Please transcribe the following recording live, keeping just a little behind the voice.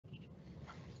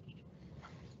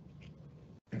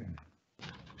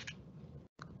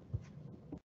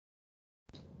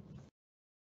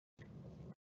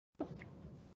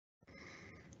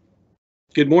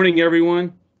Good morning,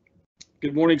 everyone.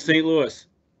 Good morning, St. Louis.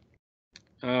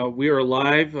 We are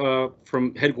live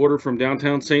from headquartered from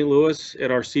downtown St. Louis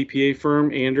at our CPA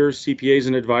firm, Anders CPAs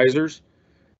and Advisors.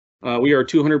 We are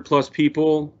 200 plus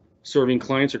people serving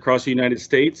clients across the United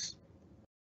States.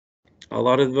 A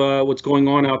lot of what's going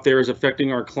on out there is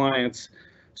affecting our clients,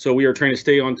 so we are trying to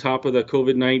stay on top of the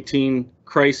COVID-19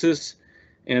 crisis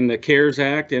and the CARES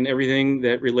Act and everything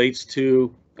that relates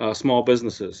to small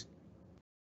businesses.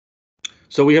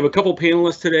 So we have a couple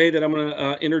panelists today that I'm going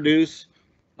to introduce.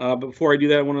 But before I do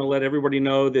that, I want to let everybody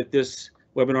know that this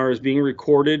webinar is being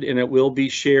recorded and it will be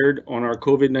shared on our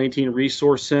COVID-19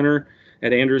 Resource Center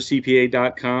at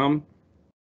andrewscpa.com.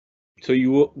 So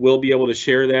you will be able to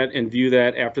share that and view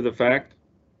that after the fact.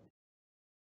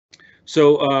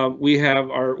 So we have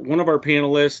one of our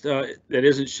panelists that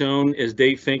isn't shown is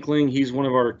Dave Finkling. He's one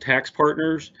of our tax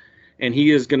partners, and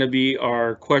he is going to be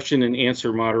our question and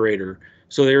answer moderator.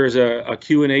 So there is a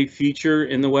Q&A feature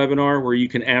in the webinar where you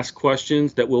can ask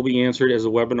questions that will be answered as the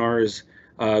webinar is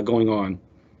going on.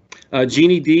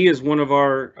 Jeannie D is one of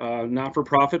our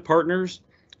not-for-profit partners.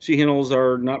 She handles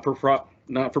our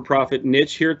not-for-profit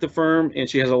niche here at the firm, and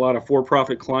she has a lot of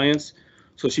for-profit clients.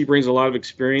 So she brings a lot of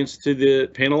experience to the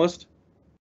panelist.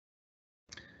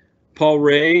 Paul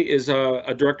Ray is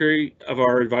a director of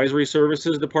our advisory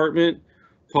services department.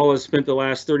 Paul has spent the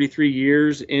last 33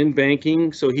 years in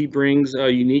banking, so he brings a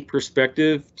unique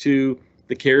perspective to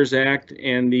the CARES Act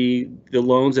and the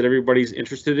loans that everybody's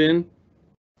interested in.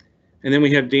 And then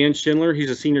we have Dan Schindler. He's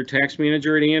a senior tax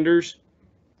manager at Anders,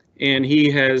 and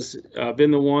he has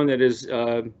been the one that has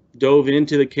dove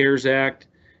into the CARES Act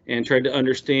and tried to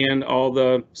understand all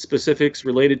the specifics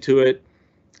related to it,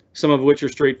 some of which are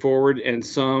straightforward and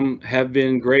some have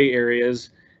been gray areas.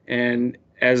 And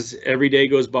as every day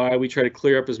goes by, we try to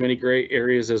clear up as many gray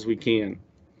areas as we can.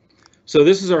 So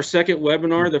this is our second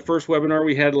webinar. The first webinar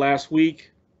we had last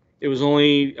week, it was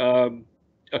only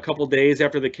a couple days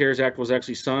after the CARES Act was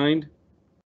actually signed.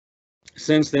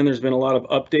 Since then, there's been a lot of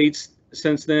updates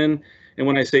since then. And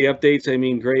when I say updates, I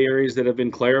mean gray areas that have been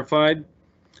clarified.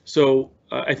 So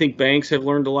I think banks have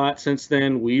learned a lot since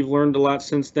then. We've learned a lot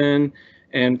since then.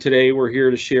 And today we're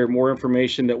here to share more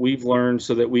information that we've learned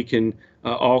so that we can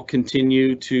all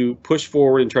continue to push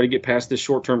forward and try to get past this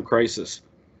short-term crisis.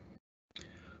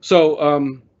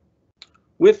 So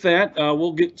with that,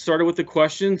 we'll get started with the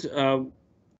questions.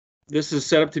 This is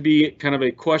set up to be kind of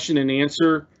a question and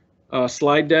answer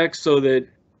slide deck so that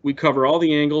we cover all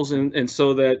the angles and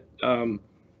so that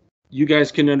you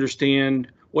guys can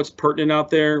understand what's pertinent out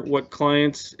there, what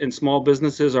clients and small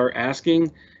businesses are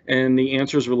asking, and the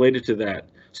answers related to that,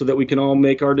 so that we can all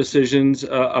make our decisions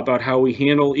about how we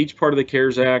handle each part of the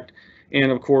CARES Act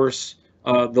and, of course,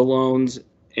 the loans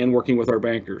and working with our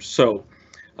bankers. So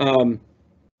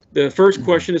the first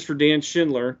question is for Dan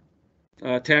Schindler,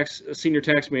 senior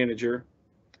tax manager.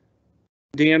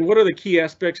 Dan, what are the key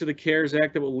aspects of the CARES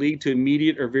Act that will lead to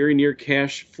immediate or very near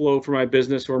cash flow for my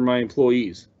business or my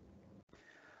employees?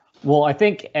 Well, I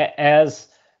think as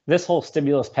this whole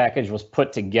stimulus package was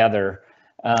put together,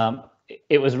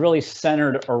 it was really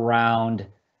centered around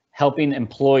helping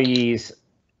employees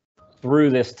through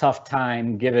this tough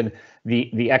time, given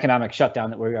the economic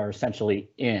shutdown that we are essentially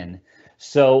in.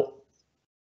 So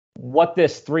what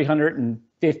this $350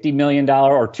 million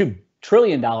or $2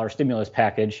 trillion stimulus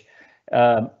package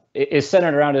is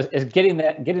centered around is getting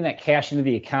that cash into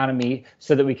the economy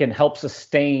so that we can help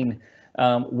sustain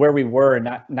where we were and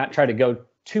not try to go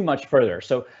too much further.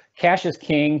 So cash is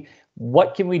king.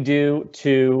 What can we do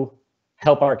to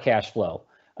help our cash flow,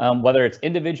 whether it's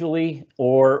individually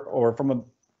or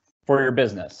for your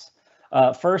business?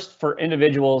 First, for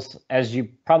individuals, as you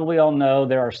probably all know,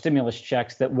 there are stimulus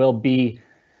checks that will be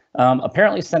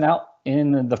apparently sent out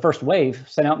in the first wave,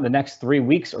 sent out in the next 3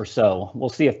 weeks or so. We'll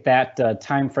see if that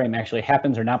time frame actually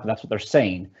happens or not, but that's what they're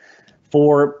saying.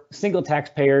 For single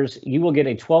taxpayers, you will get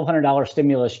a $1,200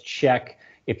 stimulus check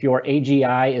if your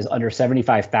AGI is under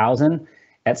 75,000.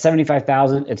 At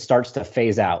 75,000, it starts to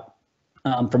phase out.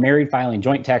 For married filing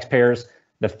joint taxpayers,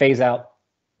 the phase out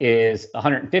is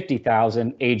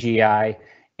 150,000 AGI,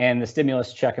 and the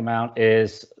stimulus check amount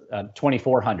is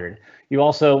 $2,400. You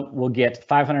also will get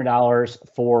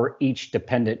 $500 for each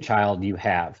dependent child you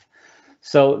have.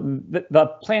 So the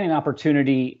planning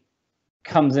opportunity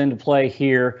comes into play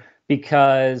here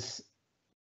because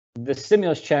the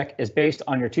stimulus check is based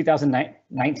on your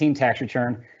 2019 tax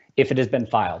return if it has been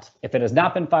filed. If it has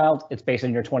not been filed, it's based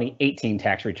on your 2018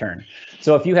 tax return.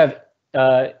 So if you have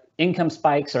income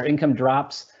spikes or income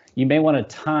drops, you may want to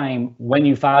time when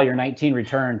you file your 19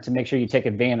 return to make sure you take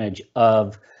advantage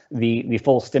of the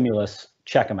full stimulus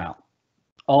check amount.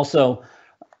 Also,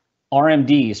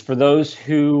 RMDs, for those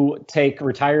who take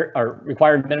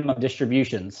required minimum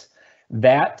distributions,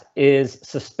 that is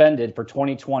suspended for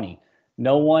 2020.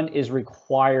 No one is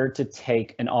required to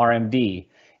take an RMD.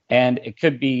 And it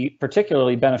could be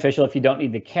particularly beneficial if you don't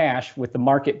need the cash. With the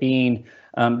market being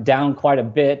down quite a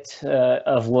bit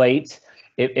of late,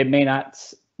 it may not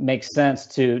make sense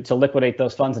to liquidate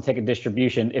those funds and take a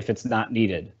distribution if it's not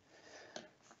needed.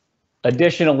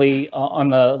 Additionally, on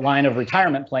the line of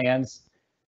retirement plans,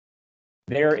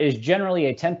 there is generally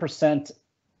a 10%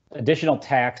 additional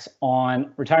tax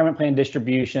on retirement plan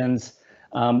distributions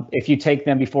if you take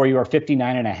them before you are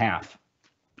 59 and a half.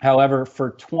 However,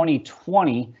 for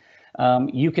 2020,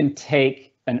 you can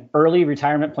take an early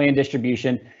retirement plan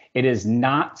distribution. It is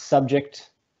not subject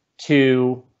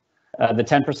to the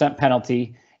 10%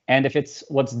 penalty. And if it's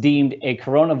what's deemed a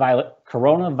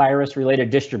coronavirus related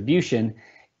distribution,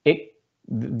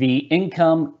 the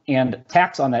income and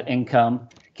tax on that income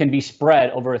can be spread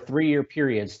over a 3-year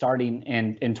period starting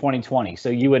in 2020. So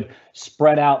you would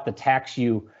spread out the tax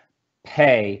you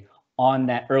pay on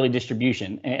that early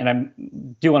distribution. And I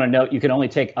do want to note, you can only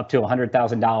take up to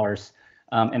 $100,000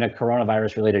 in a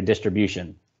coronavirus related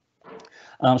distribution.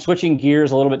 Switching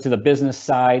gears a little bit to the business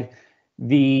side,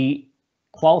 the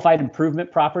qualified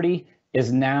improvement property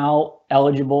is now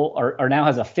eligible or now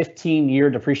has a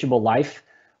 15-year depreciable life.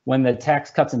 When the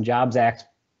Tax Cuts and Jobs Act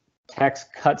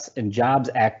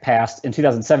passed in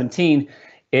 2017,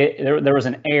 there was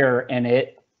an error and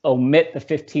it omit the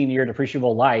 15-year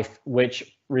depreciable life,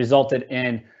 which resulted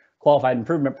in qualified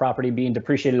improvement property being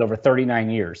depreciated over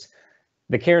 39 years.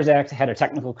 The CARES Act had a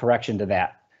technical correction to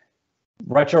that,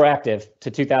 retroactive to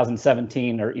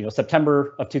 2017 or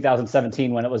September of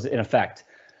 2017 when it was in effect.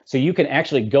 So you can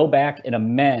actually go back and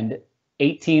amend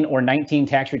 18 or 19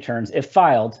 tax returns if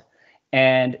filed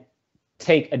and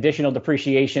take additional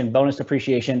depreciation, bonus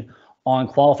depreciation on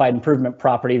qualified improvement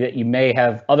property that you may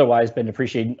have otherwise been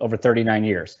depreciating over 39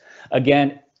 years.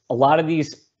 Again, a lot of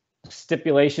these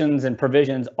stipulations and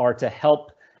provisions are to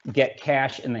help get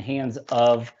cash in the hands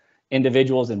of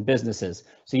individuals and businesses.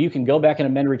 So you can go back and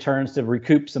amend returns to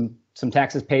recoup some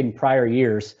taxes paid in prior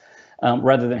years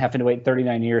rather than having to wait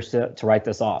 39 years to write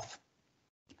this off.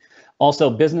 Also,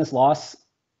 business loss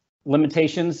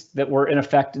limitations that were in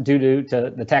effect due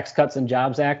to the Tax Cuts and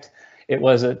Jobs Act. It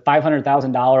was a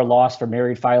 $500,000 loss for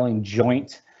married filing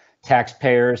joint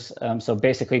taxpayers. So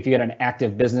basically, if you had an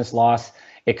active business loss,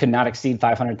 it could not exceed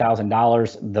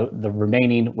 $500,000. The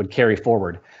remaining would carry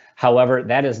forward. However,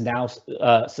 that is now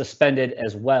suspended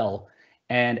as well,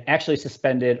 and actually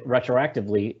suspended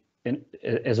retroactively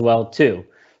as well too.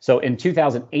 So in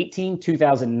 2018,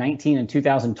 2019, and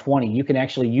 2020, you can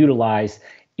actually utilize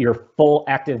your full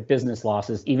active business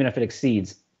losses, even if it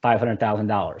exceeds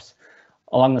 $500,000.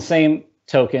 Along the same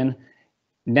token,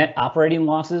 net operating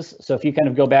losses. So if you kind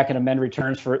of go back and amend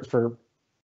returns for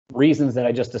reasons that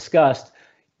I just discussed,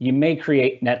 you may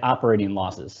create net operating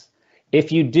losses.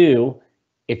 If you do,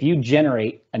 if you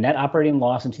generate a net operating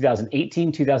loss in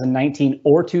 2018, 2019,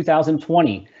 or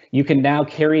 2020, you can now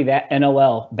carry that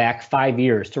NOL back 5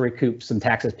 years to recoup some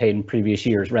taxes paid in previous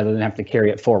years rather than have to carry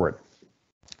it forward.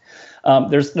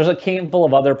 There's a handful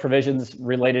of other provisions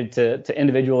related to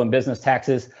individual and business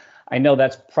taxes. I know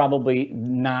that's probably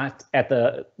not at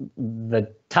the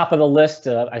top of the list.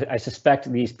 I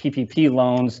suspect these PPP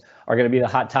loans are going to be the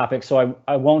hot topic, so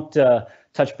I won't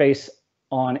touch base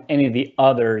on any of the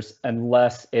others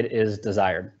unless it is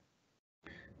desired.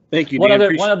 Thank you,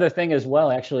 Dan. One other thing as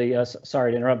well, actually,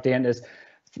 sorry to interrupt, Dan, is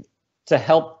to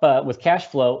help with cash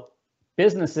flow,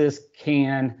 businesses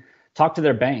can talk to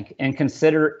their bank and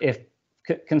consider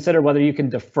whether you can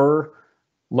defer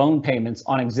loan payments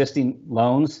on existing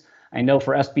loans. I know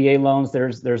for SBA loans,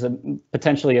 there's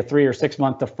potentially a 3 or 6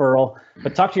 month deferral,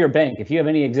 but talk to your bank. If you have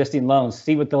any existing loans,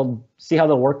 see how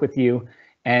they'll work with you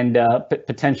and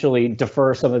potentially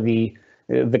defer some of the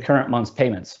current month's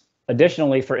payments.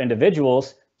 Additionally, for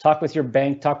individuals, talk with your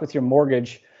bank, talk with your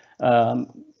mortgage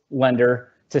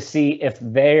lender to see if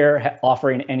they're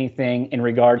offering anything in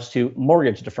regards to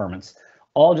mortgage deferments,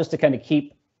 all just to kind of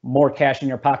keep more cash in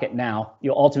your pocket now.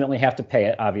 You'll ultimately have to pay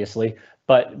it, obviously,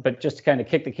 but just to kind of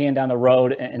kick the can down the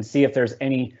road and see if there's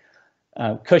any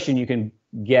cushion you can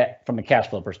get from a cash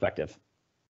flow perspective.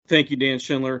 Thank you, Dan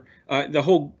Schindler. The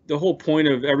whole point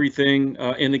of everything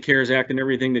in the CARES Act and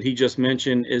everything that he just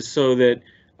mentioned is so that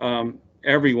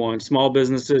everyone, small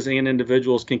businesses and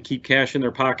individuals, can keep cash in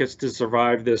their pockets to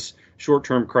survive this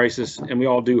short-term crisis, and we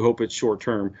all do hope it's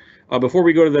short-term. Before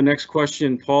we go to the next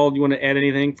question, Paul, do you want to add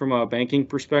anything from a banking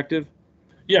perspective?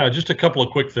 Yeah, just a couple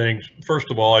of quick things. First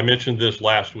of all, I mentioned this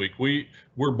last week.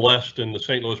 We're blessed in the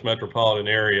St. Louis metropolitan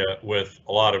area with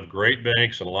a lot of great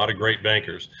banks and a lot of great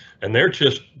bankers, and they're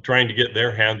just trying to get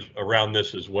their hands around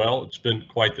this as well. It's been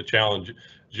quite the challenge,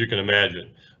 as you can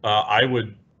imagine. I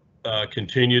would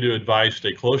continue to advise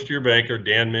stay close to your banker.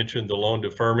 Dan mentioned the loan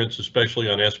deferments, especially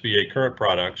on SBA current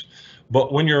products.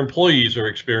 But when your employees are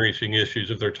experiencing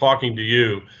issues, if they're talking to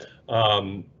you,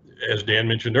 as Dan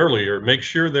mentioned earlier, make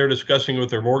sure they're discussing with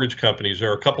their mortgage companies.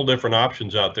 There are a couple different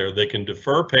options out there. They can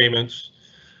defer payments,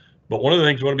 but one of the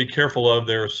things you want to be careful of,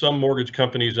 there are some mortgage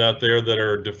companies out there that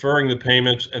are deferring the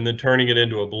payments and then turning it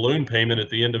into a balloon payment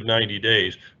at the end of 90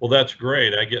 days. Well, that's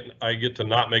great. I get to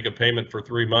not make a payment for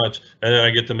 3 months, and then I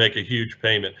get to make a huge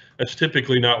payment. That's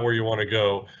typically not where you want to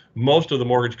go. Most of the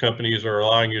mortgage companies are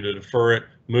allowing you to defer it,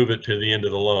 move it to the end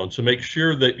of the loan. So make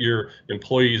sure that your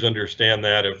employees understand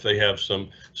that if they have some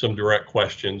direct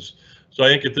questions. So I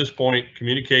think at this point,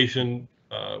 communication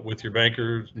with your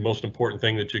banker is the most important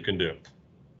thing that you can do.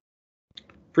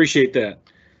 Appreciate that.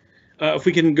 If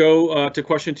we can go to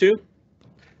question 2.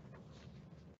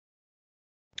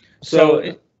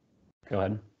 So go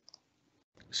ahead.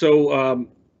 So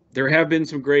there have been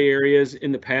some gray areas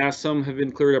in the past. Some have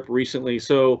been cleared up recently.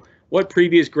 So what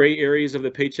previous gray areas of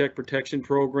the Paycheck Protection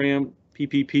Program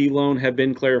PPP loan have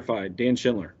been clarified? Dan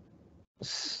Schindler.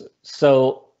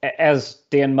 So as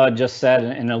Dan Mudd just said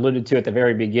and alluded to at the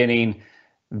very beginning,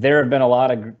 there have been a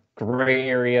lot of gray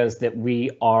areas that we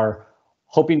are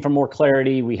hoping for more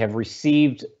clarity. We have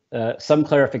received some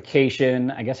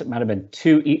clarification. I guess it might have been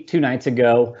two nights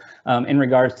ago in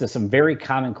regards to some very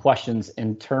common questions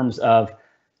in terms of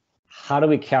how do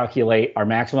we calculate our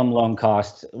maximum loan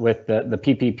cost with the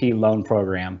PPP loan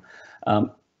program.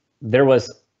 There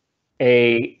was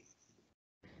a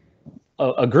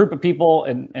group of people,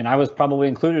 and I was probably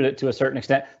included it to a certain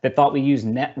extent, that thought we used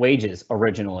net wages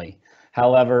originally.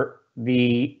 However,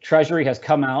 the Treasury has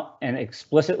come out and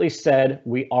explicitly said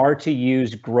we are to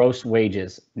use gross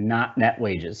wages, not net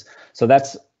wages. So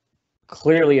that's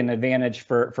clearly an advantage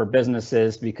for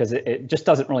businesses, because it just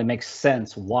doesn't really make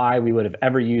sense why we would have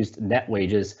ever used net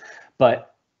wages.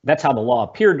 But that's how the law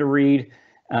appeared to read.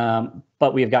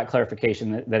 But we have got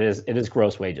clarification that it is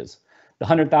gross wages. The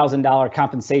 $100,000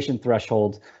 compensation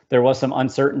threshold, there was some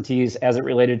uncertainties as it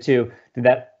related to, did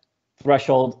that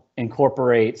threshold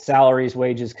incorporate salaries,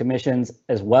 wages, commissions,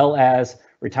 as well as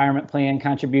retirement plan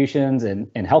contributions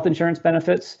and health insurance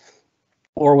benefits?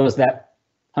 Or was that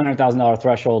 $100,000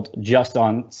 threshold just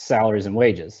on salaries and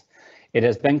wages? It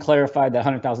has been clarified that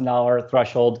 $100,000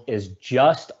 threshold is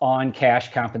just on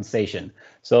cash compensation.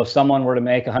 So if someone were to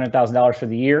make $100,000 for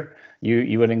the year,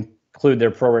 you would include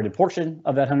their prorated portion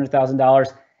of that $100,000,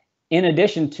 in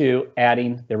addition to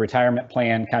adding the retirement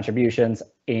plan contributions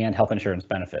and health insurance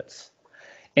benefits.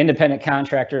 Independent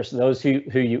contractors, those who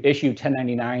you issue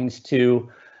 1099s to,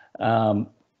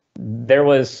 there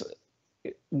was,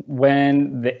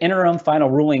 when the interim final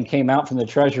ruling came out from the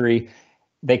Treasury,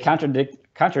 they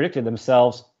contradicted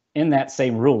themselves in that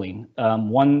same ruling.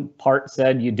 One part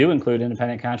said you do include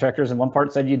independent contractors and one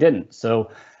part said you didn't.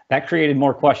 So that created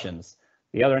more questions.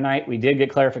 The other night, we did get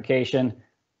clarification,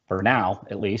 for now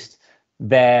at least,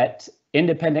 that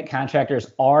independent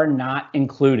contractors are not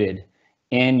included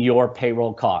in your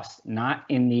payroll costs, not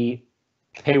in the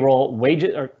payroll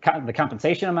wages or the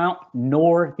compensation amount,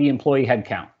 nor the employee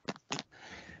headcount.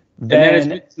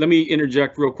 Let me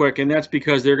interject real quick, and that's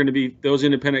because they're going to be, those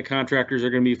independent contractors are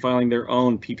going to be filing their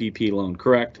own PPP loan,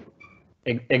 correct?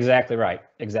 Exactly right.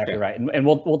 Exactly right. And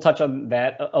we'll touch on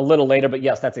that a little later, but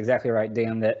yes, that's exactly right,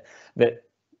 Dan, that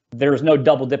there's no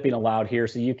double dipping allowed here.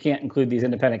 So you can't include these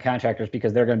independent contractors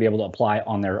because they're going to be able to apply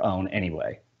on their own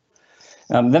anyway.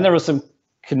 Then there was some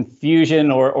confusion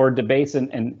or debates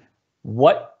and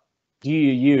what do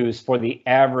you use for the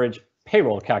average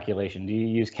payroll calculation? Do you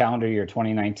use calendar year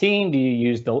 2019? Do you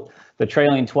use the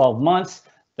trailing 12 months?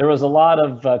 There was a lot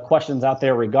of questions out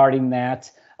there regarding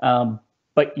that,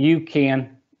 but you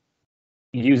can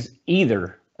use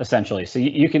either essentially. So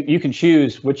you can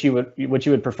choose which you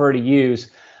would prefer to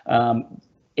use.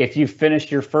 If you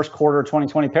finished your first quarter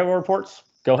 2020 payroll reports,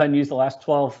 go ahead and use the last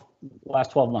 12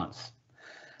 months.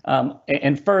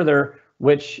 And further,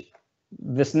 which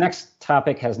this next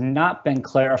topic has not been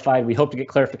clarified, we hope to get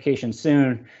clarification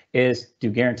soon, is do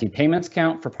guaranteed payments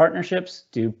count for partnerships?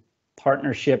 Do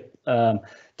partnership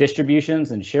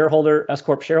distributions and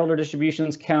S-Corp shareholder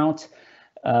distributions count?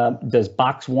 Does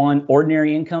box 1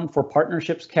 ordinary income for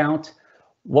partnerships count?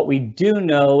 What we do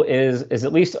know is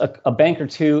at least a bank or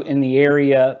two in the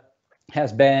area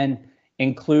has been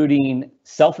including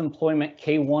self-employment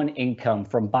K1 income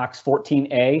from box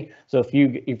 14A. So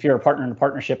if you're a partner in a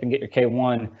partnership and get your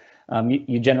K1,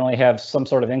 you generally have some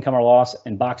sort of income or loss.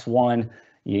 In box 1,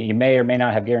 you may or may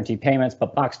not have guaranteed payments,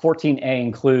 but box 14A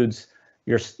includes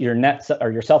your net or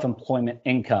your self-employment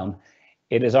income.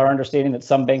 It is our understanding that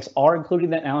some banks are including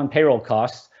that now in payroll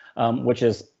costs, which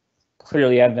is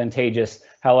clearly advantageous.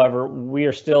 However, we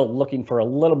are still looking for a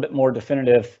little bit more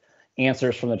definitive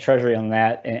answers from the Treasury on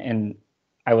that, and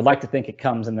I would like to think it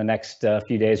comes in the next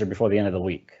few days or before the end of the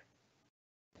week.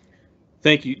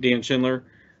 Thank you, Dan Schindler.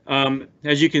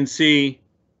 As you can see,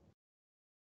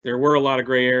 there were a lot of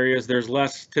gray areas. There's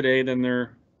less today than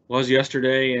there was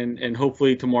yesterday, and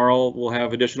hopefully tomorrow we'll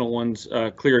have additional ones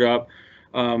cleared up.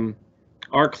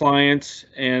 Our clients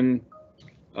and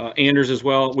Anders as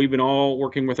well, we've been all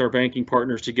working with our banking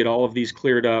partners to get all of these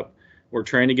cleared up. We're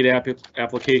trying to get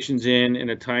applications in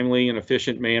a timely and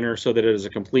efficient manner so that it is a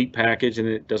complete package and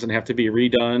it doesn't have to be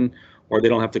redone, or they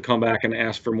don't have to come back and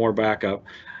ask for more backup.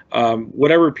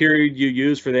 Whatever period you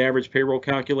use for the average payroll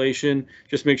calculation,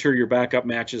 just make sure your backup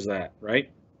matches that,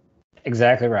 right?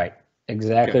 Exactly right.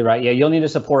 Exactly right. Yeah, you'll need to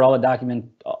support all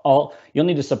the you'll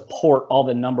need to support all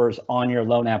the numbers on your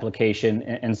loan application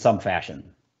in some fashion.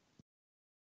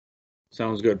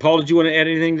 Sounds good. Paul, did you want to add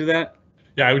anything to that?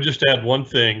 Yeah, I would just add one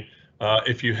thing.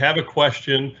 If you have a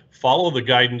question, follow the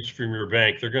guidance from your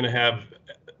bank. They're going to have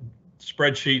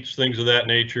spreadsheets, things of that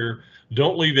nature.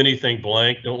 Don't leave anything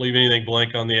blank. Don't leave anything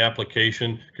blank on the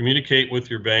application. Communicate with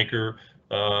your banker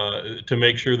to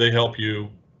make sure they help you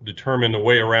determine the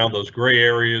way around those gray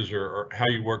areas or how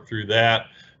you work through that.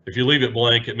 If you leave it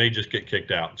blank, it may just get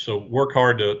kicked out. So work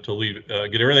hard to leave,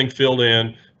 get everything filled in.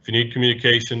 If you need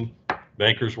communication,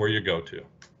 banker's where you go to.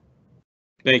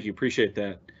 Thank you. Appreciate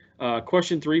that.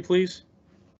 Question 3, please.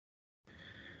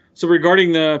 So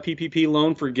regarding the PPP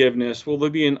loan forgiveness, will there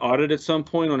be an audit at some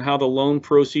point on how the loan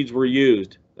proceeds were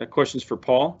used? That question's for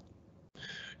Paul.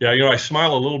 Yeah, I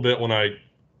smile a little bit when I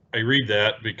read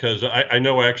that, because I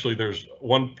know actually there's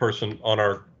one person on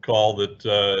our call that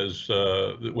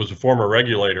was a former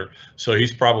regulator, so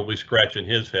he's probably scratching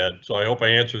his head. So I hope I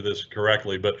answer this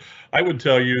correctly, but I would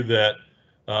tell you that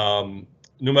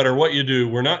no matter what you do,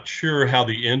 we're not sure how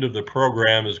the end of the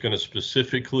program is going to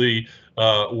specifically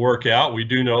work out. We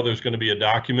do know there's going to be a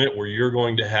document where you're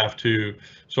going to have to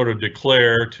sort of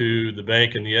declare to the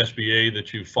bank and the SBA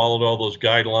that you followed all those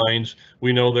guidelines.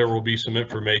 We know there will be some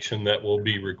information that will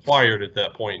be required at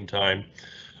that point in time.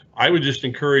 I would just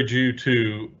encourage you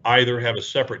to either have a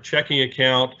separate checking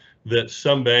account that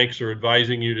some banks are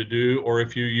advising you to do, or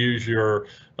if you use your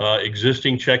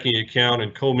existing checking account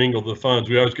and commingle the funds.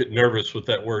 We always get nervous with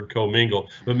that word commingle,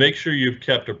 but make sure you've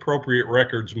kept appropriate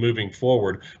records moving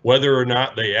forward. Whether or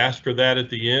not they ask for that at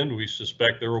the end, we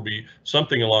suspect there will be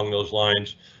something along those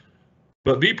lines.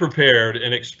 But be prepared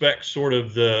and expect sort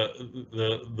of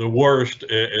the worst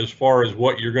as far as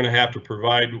what you're going to have to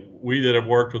provide. We that have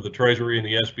worked with the Treasury and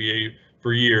the SBA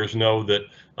for years know that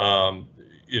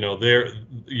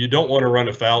you don't want to run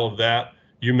afoul of that.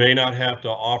 You may not have to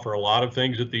offer a lot of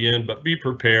things at the end, but be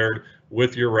prepared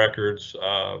with your records.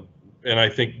 And I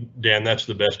think, Dan, that's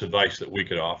the best advice that we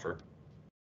could offer.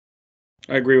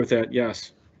 I agree with that,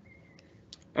 yes.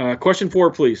 Question 4,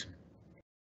 please.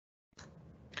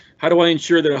 How do I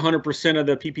ensure that 100% of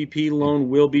the PPP loan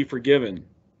will be forgiven?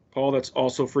 Paul, that's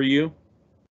also for you.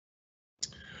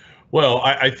 Well,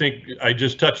 I think I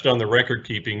just touched on the record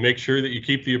keeping. Make sure that you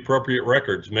keep the appropriate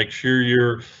records. Make sure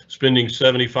you're spending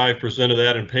 75% of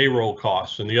that in payroll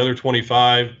costs and the other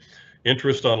 25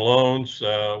 interest on loans,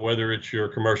 whether it's your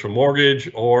commercial mortgage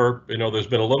or, there's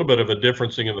been a little bit of a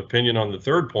differencing of opinion on the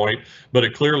third point, but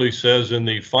it clearly says in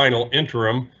the final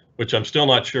interim, which I'm still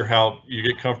not sure how you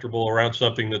get comfortable around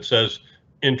something that says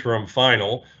interim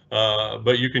final,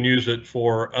 but you can use it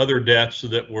for other debts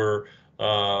that were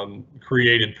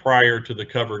created prior to the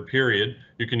covered period.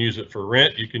 You can use it for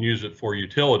rent, you can use it for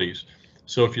utilities.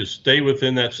 So if you stay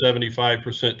within that 75%,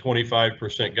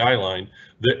 25% guideline,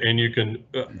 and you can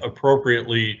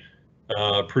appropriately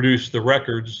produce the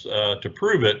records to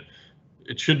prove it,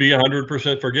 it should be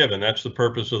 100% forgiven. That's the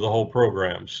purpose of the whole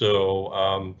program.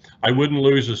 So I wouldn't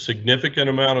lose a significant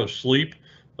amount of sleep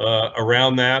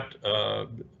around that.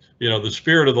 The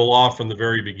spirit of the law from the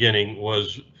very beginning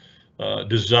was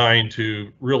designed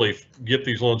to really get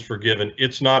these loans forgiven.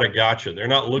 It's not a gotcha. They're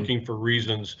not looking for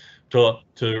reasons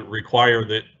to require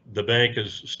that the bank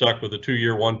is stuck with a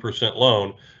 2-year 1%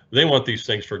 loan. They want these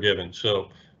things forgiven. So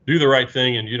do the right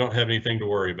thing and you don't have anything to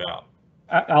worry about.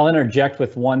 I'll interject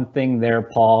with one thing there,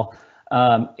 Paul.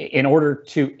 In order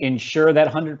to ensure that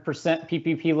 100%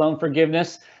 PPP loan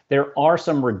forgiveness, there are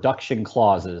some reduction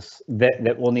clauses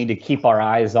that we'll need to keep our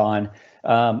eyes on.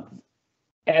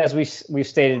 As we've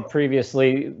stated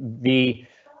previously, the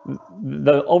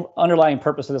underlying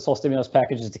purpose of this whole stimulus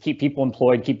package is to keep people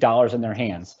employed, keep dollars in their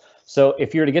hands. So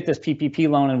if you're to get this PPP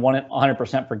loan and want it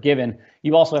 100% forgiven,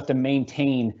 you also have to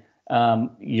maintain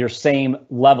your same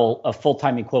level of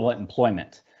full-time equivalent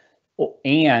employment.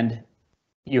 And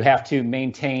you have to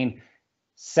maintain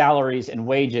salaries and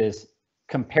wages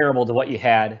comparable to what you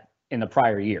had in the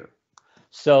prior year.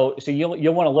 So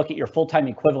you'll want to look at your full-time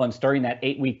equivalents during that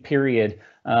 8-week period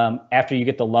after you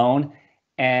get the loan,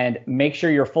 and make sure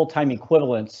your full-time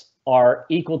equivalents are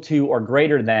equal to or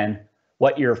greater than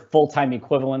what your full-time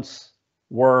equivalents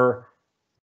were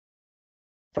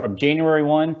from January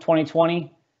 1,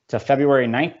 2020 to February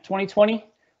 9th, 2020,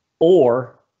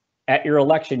 or at your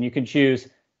election, you can choose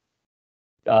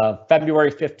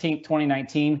February 15th,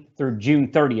 2019 through June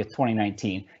 30th,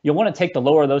 2019. You'll want to take the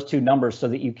lower of those two numbers so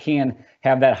that you can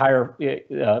have that higher,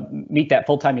 meet that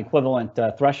full-time equivalent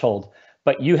threshold,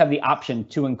 but you have the option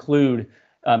to include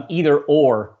either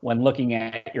or when looking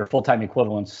at your full-time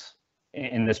equivalents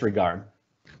in this regard.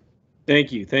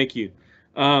 Thank you. Thank you.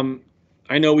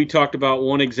 I know we talked about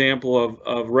one example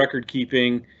of record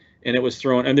keeping, and it was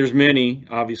thrown, and there's many,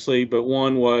 obviously, but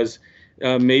one was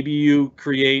maybe you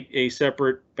create a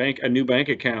separate a new bank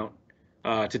account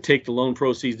to take the loan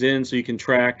proceeds in, so you can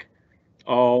track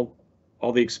all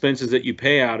the expenses that you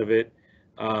pay out of it,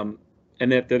 and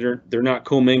that they're not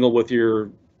commingled with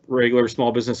your regular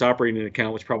small business operating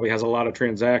account, which probably has a lot of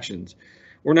transactions.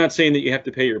 We're not saying that you have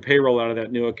to pay your payroll out of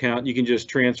that new account. You can just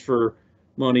transfer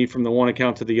money from the one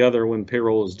account to the other when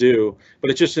payroll is due. But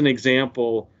it's just an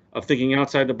example of thinking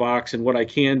outside the box and what I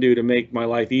can do to make my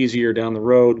life easier down the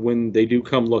road when they do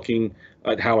come looking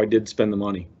at how I did spend the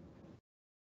money.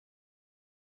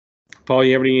 Paul,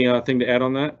 you have anything to add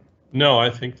on that? No, I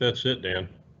think that's it, Dan.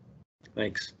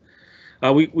 Thanks.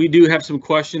 We do have some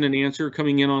question and answer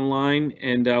coming in online,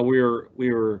 and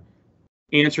we're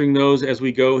answering those as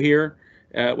we go here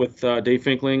with Dave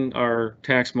Finkling, our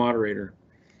tax moderator.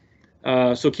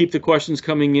 So keep the questions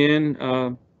coming in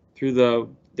through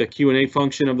the Q&A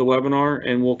function of the webinar,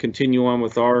 and we'll continue on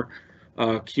with our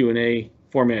Q&A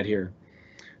format here.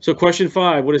 So question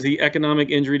 5, what is the economic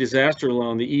injury disaster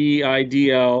loan, the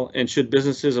EIDL, and should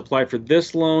businesses apply for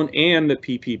this loan and the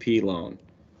PPP loan?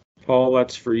 Paul,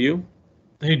 that's for you.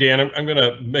 Hey, Dan, I'm going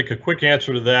to make a quick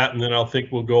answer to that, and then I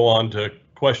think we'll go on to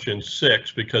question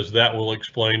 6, because that will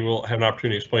explain, we'll have an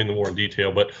opportunity to explain them more in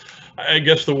detail. But I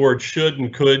guess the word should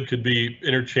and could be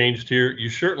interchanged here. You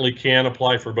certainly can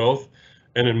apply for both,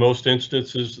 and in most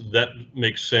instances that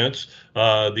makes sense.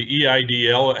 The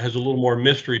EIDL has a little more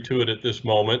mystery to it at this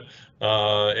moment,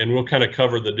 and we'll kind of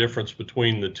cover the difference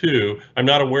between the two. I'm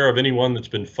not aware of anyone that's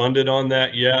been funded on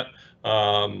that yet.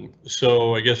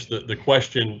 So I guess the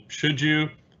question, should you?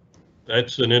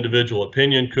 That's an individual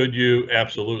opinion. Could you?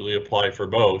 Absolutely apply for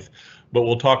both. But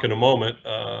we'll talk in a moment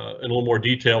in a little more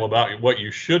detail about what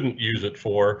you shouldn't use it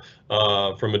for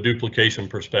from a duplication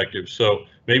perspective. So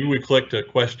maybe we click to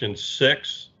question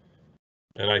 6,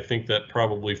 and I think that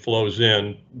probably flows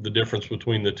in the difference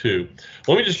between the two.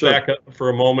 Let me just back up for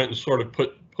a moment and sort of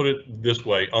put it this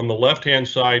way. On the left-hand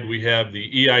side, we have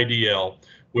the EIDL,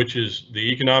 which is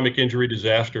the Economic Injury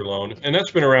Disaster Loan, and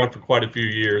that's been around for quite a few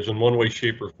years in one way,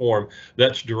 shape, or form.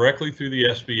 That's directly through the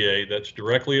SBA. That's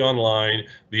directly online.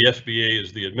 The SBA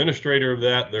is the administrator of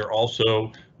that. They're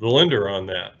also the lender on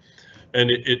that. And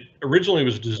it originally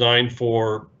was designed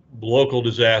for local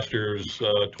disasters,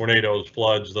 tornadoes,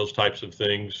 floods, those types of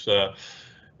things.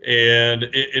 And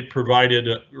it provided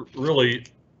really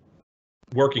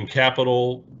working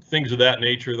capital, things of that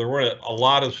nature. There weren't a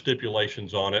lot of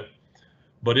stipulations on it,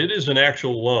 but it is an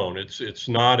actual loan. It's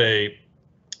not a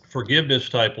forgiveness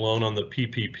type loan on the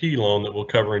PPP loan that we'll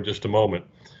cover in just a moment.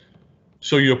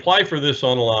 So you apply for this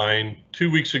online. 2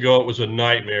 weeks ago, it was a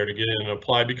nightmare to get in and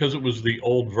apply because it was the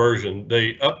old version.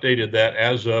 They updated that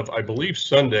as of, I believe,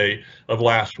 Sunday of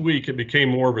last week. It became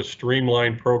more of a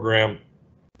streamlined program.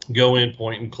 Go in,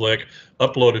 point and click,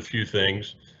 upload a few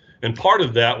things. And part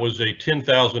of that was a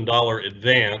 $10,000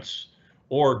 advance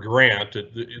or grant.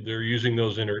 They're using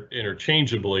those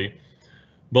interchangeably.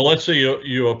 But let's say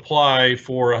you apply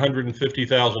for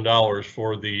 $150,000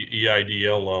 for the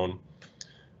EIDL loan,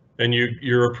 and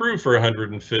you're approved for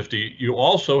 $150,000. You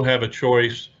also have a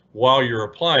choice while you're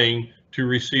applying to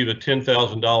receive a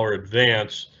 $10,000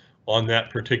 advance on that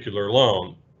particular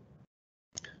loan.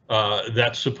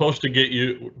 That's supposed to get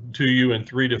to you in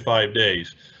 3 to 5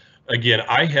 days. Again,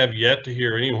 I have yet to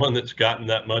hear anyone that's gotten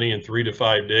that money in 3 to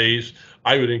 5 days.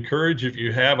 I would encourage, if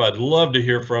you have, I'd love to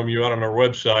hear from you out on our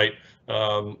website.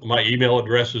 My email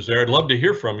address is there. I'd love to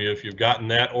hear from you if you've gotten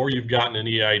that, or you've gotten an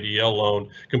EIDL loan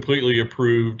completely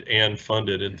approved and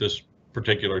funded at this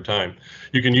particular time.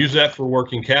 You can use that for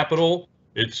working capital.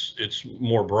 It's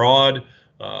more broad.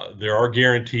 There are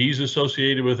guarantees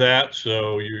associated with that,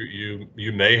 so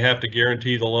you may have to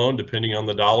guarantee the loan depending on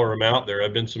the dollar amount. There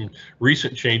have been some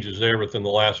recent changes there within the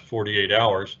last 48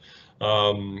 hours.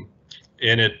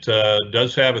 And it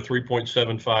does have a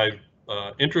 3.75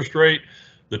 interest rate.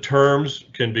 The terms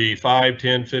can be 5,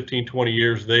 10, 15, 20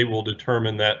 years. They will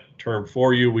determine that term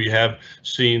for you. We have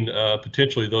seen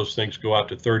potentially those things go out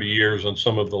to 30 years on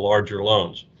some of the larger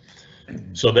loans.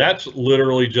 So that's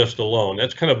literally just a loan.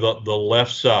 That's kind of the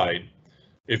left side.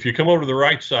 If you come over to the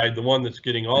right side, the one that's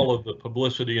getting all of the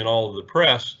publicity and all of the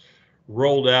press,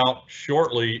 rolled out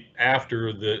shortly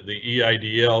after the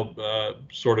EIDL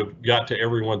sort of got to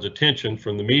everyone's attention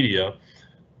from the media.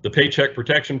 The Paycheck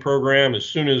Protection Program, as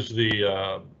soon as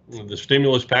the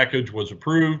stimulus package was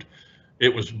approved,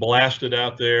 it was blasted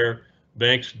out there.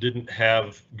 Banks didn't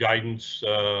have guidance.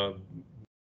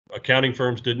 Accounting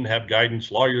firms didn't have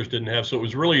guidance, lawyers didn't have, so it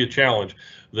was really a challenge.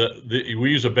 We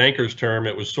use a banker's term,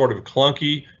 it was sort of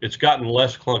clunky. It's gotten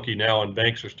less clunky now, and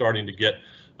banks are starting to get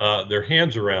their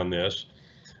hands around this.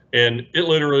 And it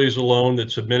literally is a loan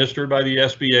that's administered by the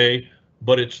SBA,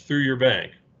 but it's through your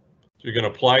bank. So you're going to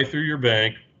apply through your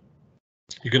bank.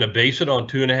 You're going to base it on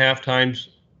 2.5 times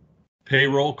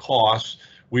payroll costs.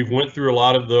 We've went through a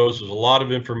lot of those. There's a lot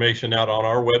of information out on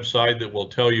our website that will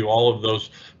tell you all of those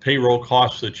payroll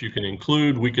costs that you can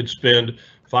include. We could spend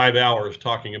 5 hours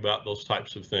talking about those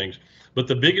types of things. But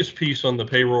the biggest piece on the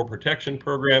payroll protection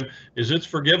program is it's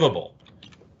forgivable.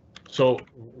 So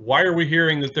why are we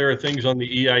hearing that there are things on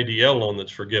the EIDL loan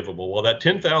that's forgivable? Well, that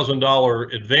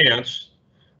 $10,000 advance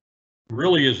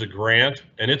really is a grant,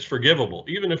 and it's forgivable.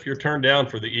 Even if you're turned down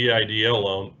for the EIDL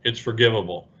loan, it's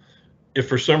forgivable. If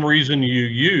for some reason you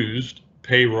used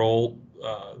payroll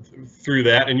through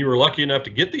that and you were lucky enough to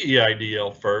get the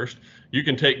EIDL first, you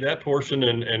can take that portion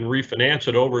and refinance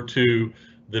it over to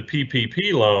the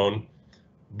PPP loan,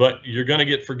 but you're going to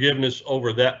get forgiveness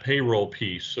over that payroll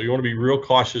piece. So you want to be real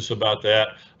cautious about that.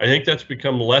 I think that's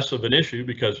become less of an issue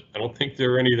because I don't think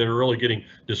there are any that are really getting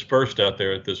dispersed out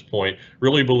there at this point.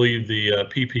 Really believe the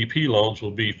PPP loans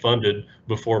will be funded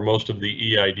before most of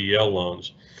the EIDL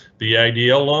loans. The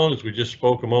EIDL loan, as we just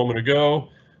spoke a moment ago,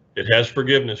 it has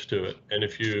forgiveness to it. And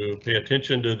if you pay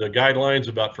attention to the guidelines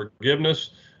about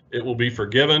forgiveness, it will be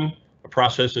forgiven, a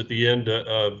process at the end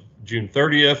of June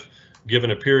 30th, given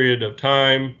a period of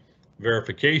time,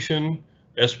 verification.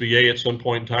 SBA at some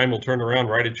point in time will turn around,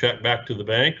 write a check back to the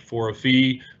bank for a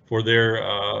fee for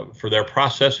their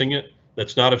processing it.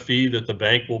 That's not a fee that the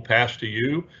bank will pass to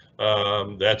you.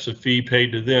 That's a fee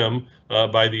paid to them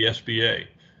by the SBA.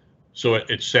 So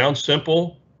it sounds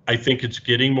simple. I think it's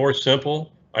getting more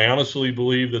simple. I honestly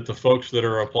believe that the folks that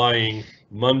are applying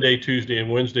Monday, Tuesday, and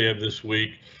Wednesday of this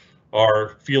week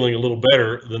are feeling a little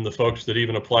better than the folks that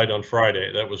even applied on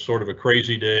Friday. That was sort of a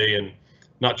crazy day, and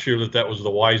not sure that that was the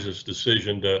wisest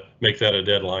decision to make that a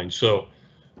deadline. So,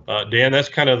 Dan, that's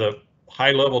kind of the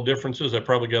high-level differences. I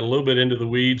probably got a little bit into the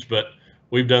weeds, but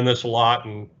we've done this a lot,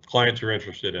 and clients are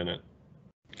interested in it.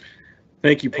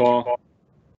 Thank you, Paul.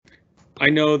 I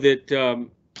know that,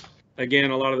 again,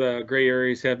 a lot of the gray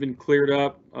areas have been cleared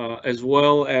up, as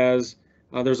well as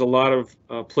there's a lot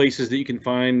of places that you can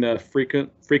find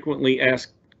frequently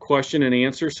asked question and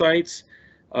answer sites.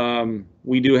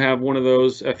 We do have one of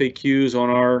those FAQs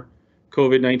on our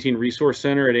COVID-19 Resource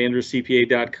Center at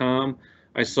andrewscpa.com.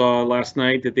 I saw last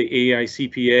night that the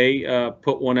AICPA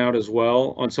put one out as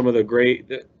well on some of the gray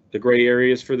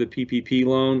areas for the PPP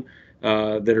loan.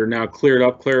 That are now cleared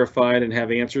up, clarified, and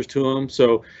have answers to them.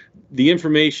 So the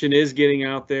information is getting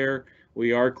out there.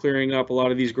 We are clearing up a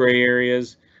lot of these gray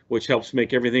areas, which helps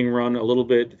make everything run a little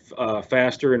bit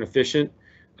faster and efficient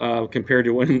compared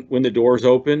to when the doors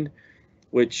opened,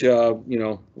 which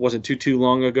wasn't too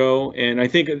long ago. And I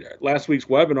think last week's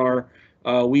webinar,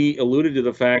 we alluded to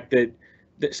the fact that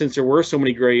since there were so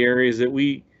many gray areas, that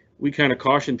we kind of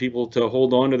cautioned people to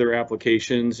hold on to their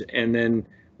applications and then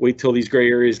wait till these gray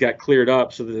areas got cleared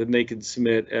up so that then they could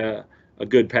submit a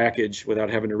good package without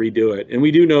having to redo it. And we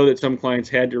do know that some clients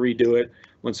had to redo it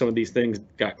when some of these things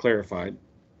got clarified.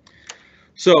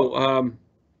 So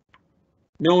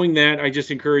knowing that, I just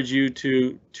encourage you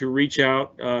to reach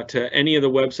out to any of the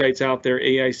websites out there,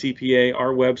 AICPA,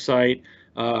 our website.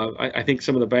 I think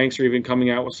some of the banks are even coming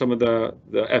out with some of the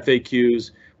FAQs,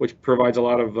 which provides a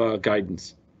lot of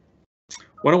guidance.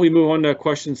 Why don't we move on to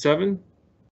question 7?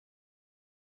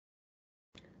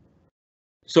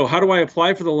 So how do I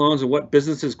apply for the loans and what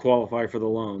businesses qualify for the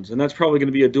loans? And that's probably going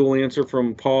to be a dual answer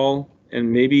from Paul and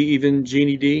maybe even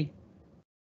Jeannie D.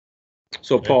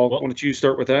 So Paul, why don't you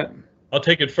start with that? I'll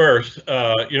take it first.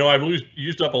 I've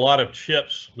used up a lot of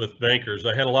chips with bankers.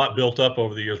 I had a lot built up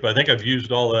over the years, but I think I've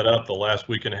used all that up the last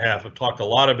week and a half. I've talked to a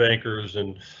lot of bankers,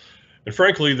 and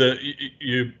frankly,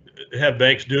 you have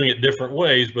banks doing it different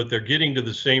ways, but they're getting to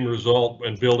the same result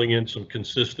and building in some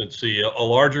consistency. A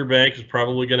larger bank is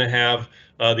probably going to have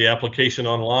the application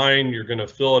online. You're going to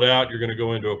fill it out. You're going to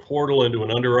go into a portal, into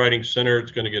an underwriting center. It's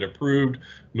going to get approved,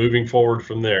 moving forward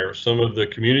from there. Some of the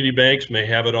community banks may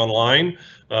have it online,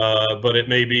 but it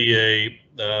may be a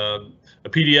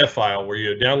PDF file where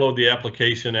you download the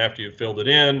application after you've filled it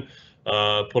in,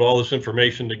 put all this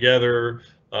information together,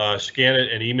 scan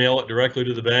it and email it directly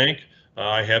to the bank.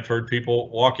 I have heard people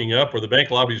walking up where the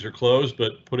bank lobbies are closed,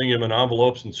 but putting them in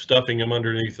envelopes and stuffing them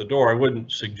underneath the door. I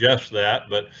wouldn't suggest that,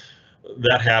 but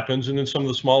that happens. And then some of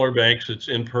the smaller banks, it's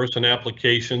in-person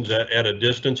applications at a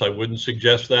distance. I wouldn't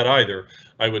suggest that either.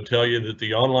 I would tell you that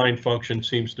the online function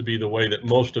seems to be the way that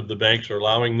most of the banks are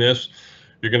allowing this.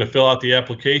 You're going to fill out the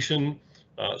application,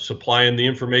 supplying the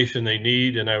information they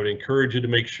need, and I would encourage you to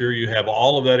make sure you have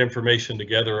all of that information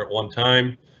together at one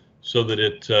time, so that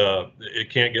it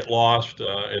can't get lost.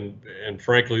 And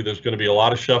frankly, there's going to be a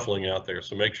lot of shuffling out there.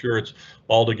 So make sure it's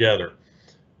all together.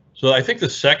 So I think the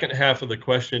second half of the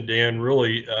question, Dan,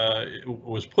 really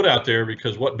was put out there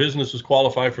because what businesses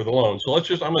qualify for the loan. So I'm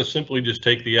going to simply just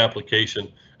take the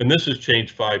application, and this has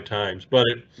changed 5 times, but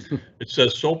it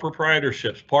says sole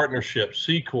proprietorships, partnerships,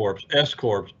 C Corps, S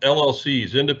Corps,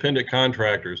 LLCs, independent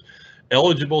contractors,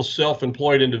 eligible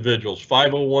self-employed individuals,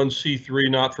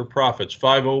 501c3 not-for-profits,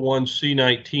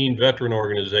 501c19 veteran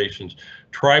organizations,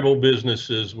 tribal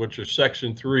businesses, which are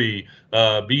Section 3,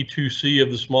 B2C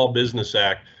of the Small Business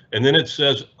Act, and then it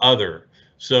says other.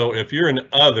 So if you're an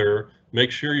other,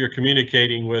 make sure you're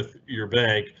communicating with your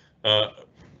bank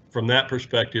from that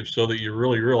perspective so that you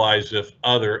really realize if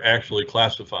other actually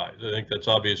classifies. I think that's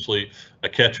obviously a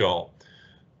catch-all.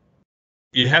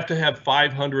 You have to have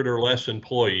 500 or less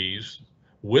employees,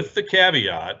 with the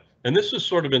caveat, and this has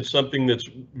sort of been something that's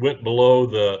went below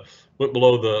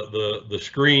the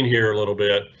screen here a little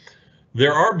bit.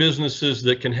 There are businesses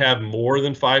that can have more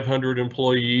than 500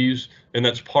 employees, and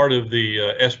that's part of the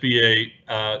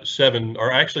SBA 7,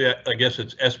 or actually I guess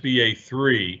it's SBA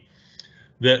 3.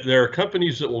 That there are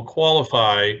companies that will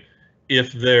qualify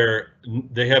if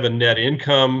they have a net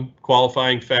income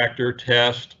qualifying factor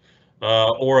test,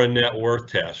 or a net worth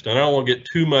test. And I don't want to get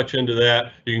too much into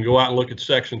that. You can go out and look at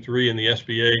Section 3 in the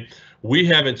SBA. We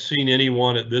haven't seen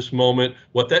anyone at this moment.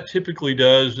 What that typically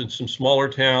does in some smaller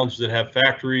towns that have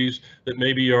factories that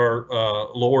maybe are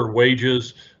lower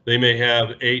wages, they may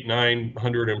have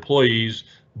 800-900 employees,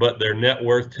 but their net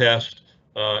worth test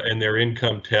and their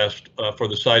income test for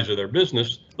the size of their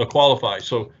business, they'll qualify.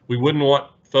 So we wouldn't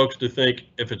want folks to think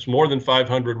if it's more than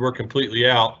 500, we're completely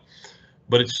out.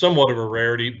 But it's somewhat of a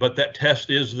rarity, but that test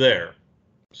is there.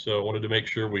 So I wanted to make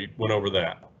sure we went over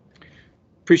that.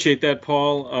 Appreciate that,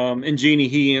 Paul. And Jeannie,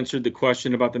 he answered the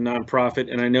question about the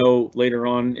nonprofit. And I know later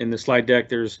on in the slide deck,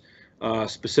 there's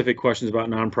specific questions about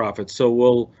nonprofits.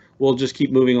 So we'll just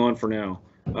keep moving on for now.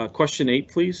 Question 8,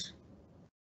 please.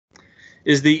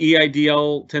 Is the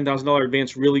EIDL $10,000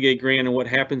 advance really a grant, and what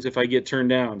happens if I get turned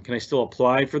down? Can I still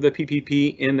apply for the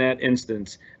PPP in that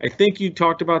instance? I think you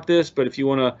talked about this, but if you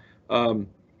want to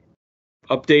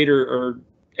update or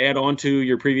add on to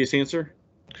your previous answer?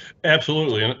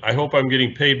 Absolutely, and I hope I'm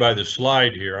getting paid by the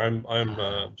slide here. I'm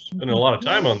spending a lot of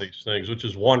time on these things, which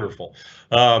is wonderful.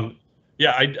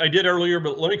 Yeah, I did earlier,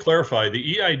 but let me clarify.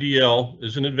 The EIDL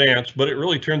is an advance, but it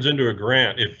really turns into a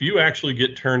grant. If you actually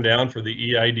get turned down for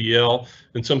the EIDL,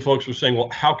 and some folks were saying, well,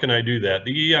 how can I do that?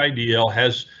 The EIDL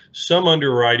has some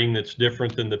underwriting that's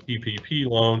different than the PPP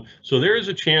loan. So there is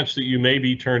a chance that you may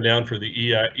be turned down for the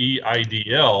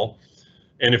EIDL.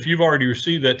 And if you've already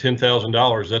received that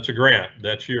 $10,000, that's a grant,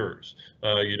 that's yours.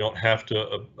 You don't have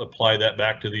to apply that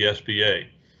back to the SBA.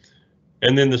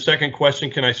 And then the second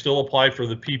question, can I still apply for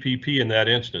the PPP in that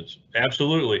instance?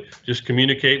 Absolutely. Just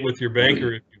communicate with your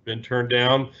banker if you've been turned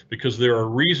down, because there are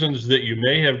reasons that you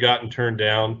may have gotten turned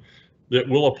down that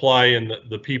will apply in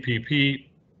the PPP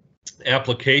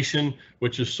application,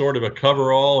 which is sort of a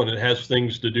coverall, and it has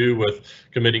things to do with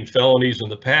committing felonies in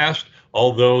the past,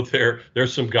 although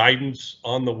there's some guidance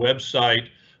on the website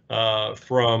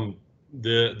from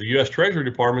the U.S. Treasury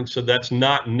Department said that's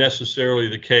not necessarily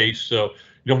the case. So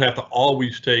you don't have to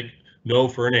always take no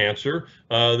for an answer.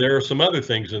 There are some other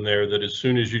things in there that as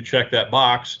soon as you check that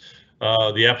box,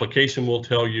 The application will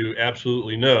tell you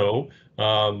absolutely no.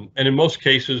 And in most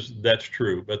cases, that's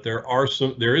true, but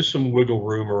there is some wiggle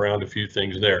room around a few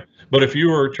things there. But if you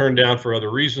were turned down for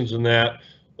other reasons than that,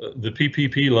 the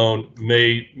PPP loan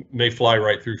may fly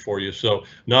right through for you. So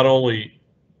not only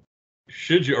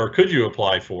should you or could you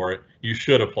apply for it, you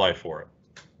should apply for it.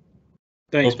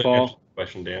 Thanks, Paul.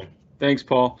 Question, Dan. Thanks,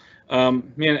 Paul.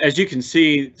 Man, as you can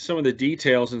see, some of the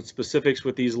details and specifics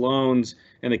with these loans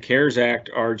and the CARES Act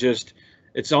are just,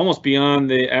 it's almost beyond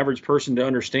the average person to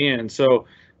understand. So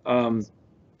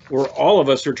all of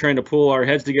us are trying to pull our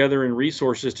heads together and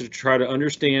resources to try to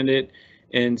understand it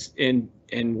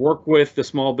and work with the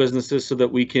small businesses so that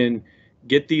we can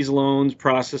get these loans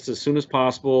processed as soon as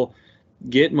possible,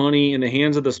 get money in the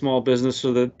hands of the small business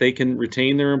so that they can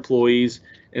retain their employees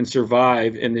and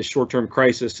survive in this short-term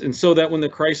crisis. And so that when the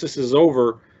crisis is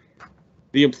over,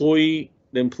 the employees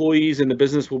and the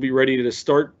business will be ready to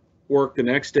start work the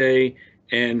next day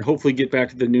and hopefully get back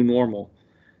to the new normal.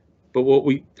 But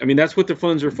that's what the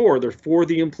funds are for. They're for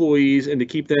the employees and to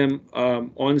keep them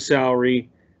on salary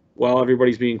while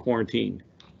everybody's being quarantined.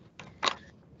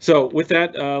 So with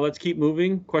that, let's keep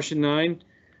moving. Question 9,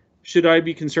 should I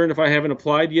be concerned if I haven't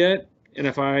applied yet? And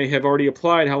if I have already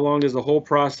applied, how long does the whole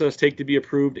process take to be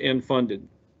approved and funded?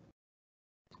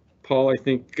 Paul, I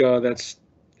think that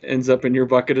ends up in your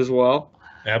bucket as well.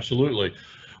 Absolutely.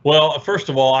 Well, first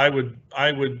of all, I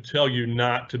would tell you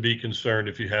not to be concerned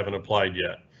if you haven't applied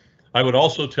yet. I would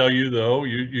also tell you, though,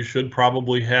 you should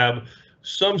probably have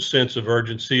some sense of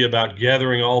urgency about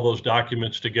gathering all those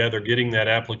documents together, getting that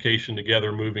application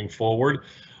together, moving forward.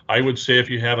 I would say if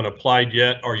you haven't applied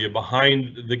yet, are you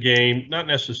behind the game? Not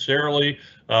necessarily,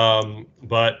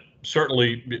 but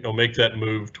certainly make that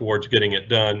move towards getting it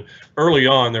done. Early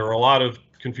on, there were a lot of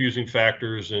confusing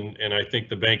factors, and I think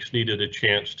the banks needed a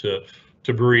chance to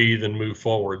breathe and move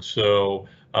forward. So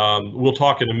we'll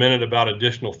talk in a minute about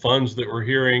additional funds that we're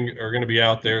hearing are going to be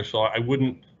out there. So I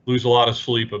wouldn't lose a lot of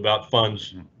sleep about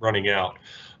funds running out.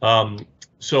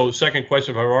 So second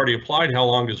question, if I've already applied, how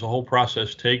long does the whole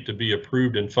process take to be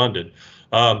approved and funded?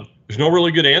 There's no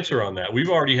really good answer on that. We've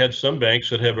already had some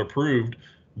banks that have approved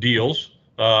deals.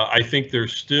 I think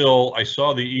there's still, I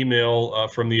saw the email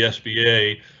from the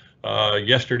SBA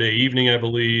yesterday evening, I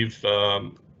believe,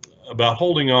 about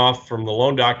holding off from the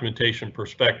loan documentation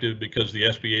perspective because the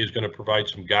SBA is going to provide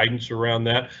some guidance around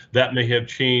that. That may have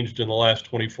changed in the last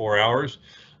 24 hours.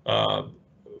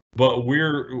 But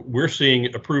we're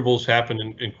seeing approvals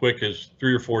happen in quick as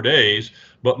 3 or 4 days.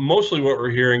 But mostly what we're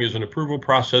hearing is an approval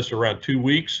process around 2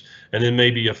 weeks, and then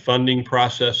maybe a funding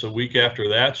process a week after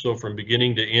that. So from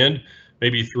beginning to end,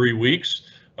 maybe 3 weeks.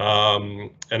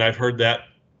 And I've heard that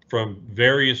from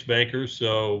various bankers.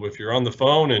 So if you're on the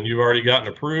phone and you've already gotten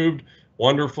approved,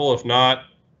 wonderful. If not,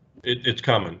 it's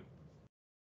coming.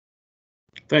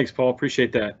 Thanks, Paul.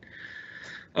 Appreciate that.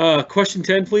 Question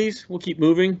 10, please. We'll keep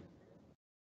moving.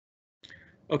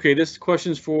 Okay, this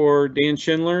question's for Dan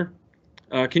Schindler.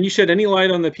 Can you shed any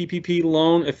light on the PPP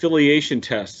loan affiliation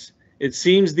tests? It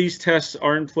seems these tests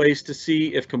are in place to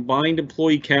see if combined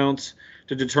employee counts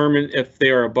to determine if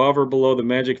they are above or below the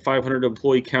magic 500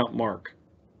 employee count mark.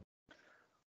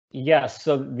 Yes,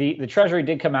 so the Treasury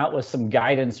did come out with some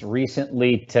guidance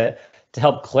recently to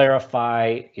help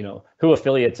clarify, who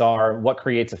affiliates are, what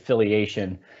creates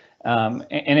affiliation.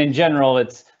 And in general,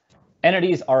 it's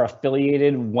entities are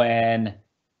affiliated when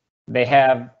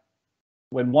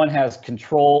one has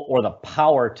control or the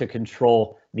power to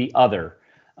control the other.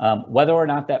 Whether or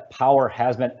not that power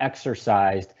has been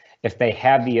exercised, if they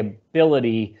have the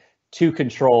ability to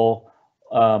control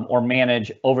or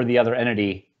manage over the other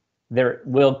entity, there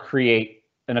will create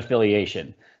an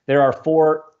affiliation. There are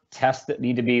 4 tests that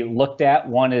need to be looked at.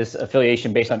 One is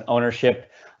affiliation based on ownership,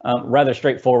 rather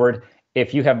straightforward.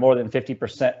 If you have more than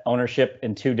 50% ownership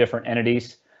in 2 different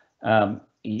entities,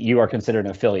 you are considered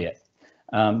an affiliate.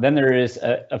 Then there is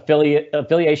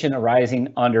affiliation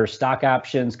arising under stock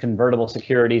options, convertible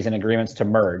securities, and agreements to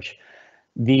merge.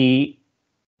 The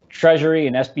Treasury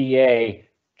and SBA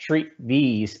treat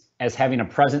these as having a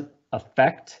present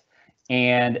effect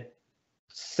and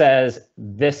says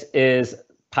this is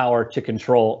power to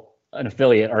control an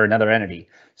affiliate or another entity.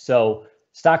 So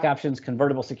stock options,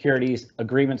 convertible securities,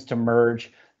 agreements to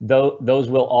merge, those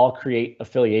will all create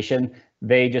affiliation.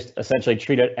 They just essentially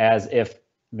treat it as if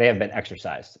they have been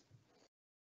exercised.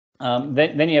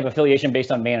 Then you have affiliation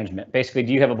based on management. Basically,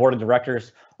 do you have a board of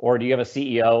directors or do you have a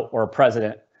CEO or a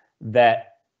president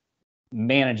that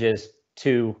manages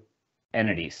 2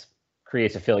 entities,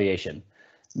 creates affiliation?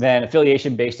 Then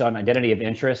affiliation based on identity of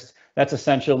interest, that's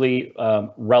essentially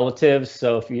relatives.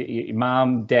 So if your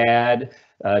mom, dad,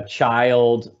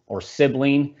 child, or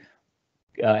sibling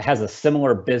has a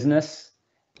similar business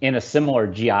in a similar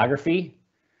geography,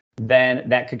 then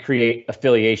that could create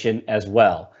affiliation as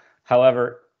well.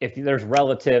 However, if there's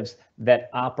relatives that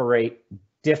operate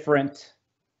in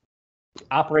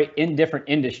different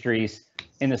industries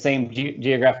in the same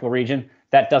geographical region,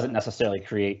 that doesn't necessarily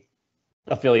create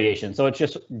affiliation. So it's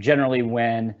just generally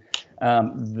when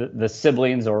the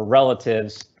siblings or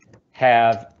relatives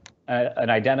have an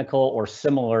identical or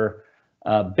similar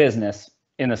business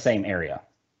in the same area.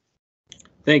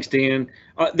 Thanks, Dan.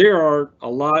 There are a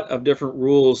lot of different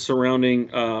rules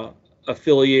surrounding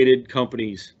affiliated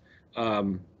companies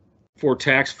for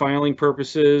tax filing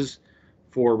purposes,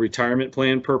 for retirement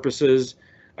plan purposes.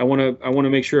 I want to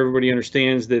make sure everybody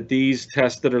understands that these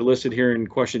tests that are listed here in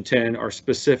question 10 are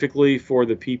specifically for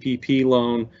the PPP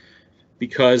loan,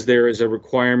 because there is a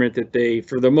requirement that they,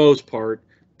 for the most part,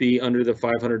 be under the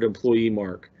 500 employee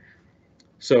mark.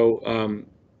 So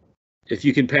if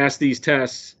you can pass these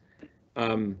tests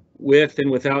with and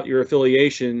without your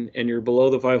affiliation, and you're below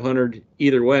the 500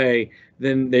 either way,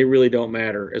 then they really don't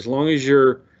matter. As long as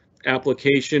your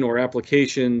application or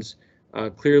applications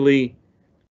clearly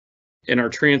and are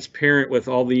transparent with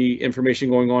all the information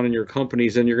going on in your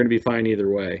companies, then you're going to be fine either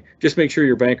way. Just make sure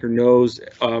your banker knows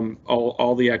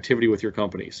all the activity with your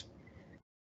companies.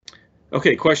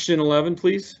 Okay, question 11,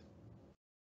 please.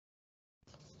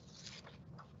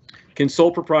 Can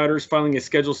sole proprietors filing a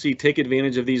Schedule C take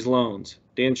advantage of these loans?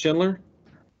 Dan Schindler?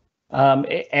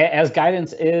 As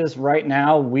guidance is right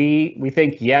now, we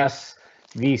think yes,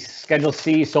 the Schedule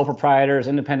C sole proprietors,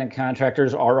 independent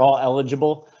contractors are all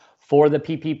eligible for the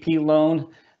PPP loan.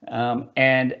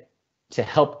 And to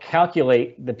help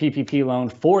calculate the PPP loan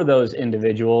for those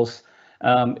individuals,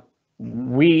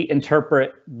 we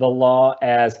interpret the law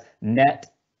as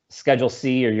net Schedule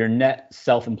C, or your net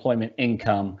self-employment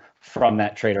income from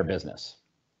that trade or business.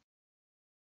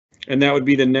 And that would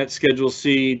be the net Schedule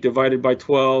C divided by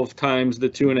 12 times the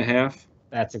 2.5?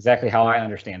 That's exactly how I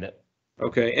understand it.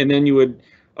 Okay, and then you would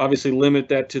obviously limit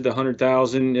that to the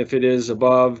 100,000 if it is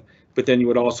above, but then you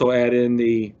would also add in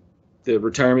the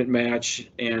retirement match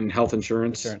and health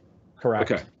insurance.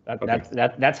 Correct. Okay.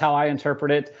 That's how I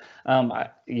interpret it.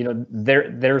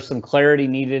 There's some clarity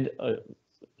needed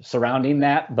surrounding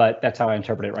that, but that's how I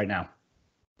interpret it right now.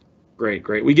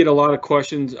 Great. We get a lot of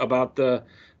questions about the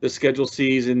Schedule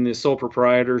Cs and the sole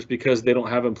proprietors because they don't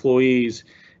have employees,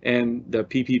 and the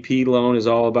PPP loan is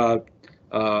all about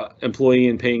employee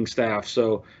and paying staff.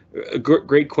 So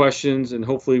great questions, and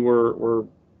hopefully we're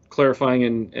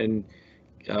clarifying and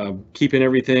keeping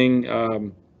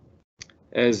everything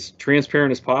as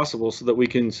transparent as possible so that we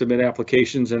can submit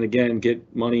applications and, again,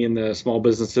 get money in the small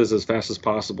businesses as fast as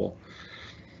possible.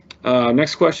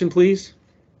 Next question, please.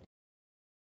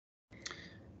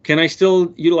 Can I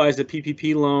still utilize the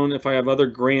PPP loan if I have other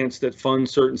grants that fund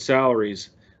certain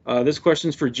salaries? This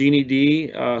question's for Jeannie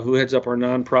D., who heads up our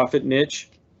nonprofit niche.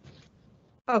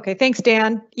 Okay, thanks,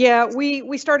 Dan. Yeah,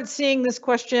 we started seeing this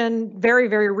question very,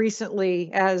 very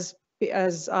recently as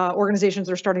organizations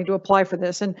are starting to apply for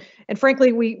this, and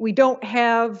frankly, we don't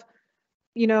have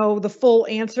the full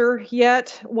answer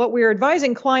yet. What we're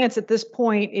advising clients at this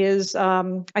point is,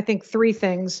 I think, three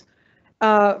things.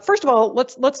 First of all,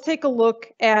 let's take a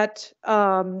look at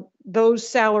those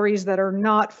salaries that are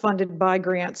not funded by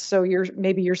grants. So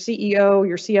maybe your CEO,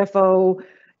 your CFO,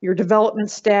 your development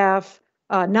staff,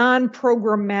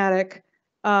 non-programmatic,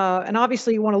 and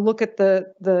obviously you want to look at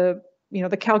the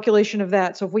calculation of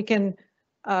that. So if we can,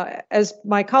 as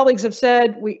my colleagues have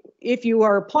said, if you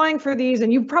are applying for these,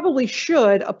 and you probably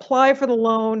should apply for the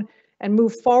loan and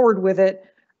move forward with it.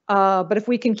 But if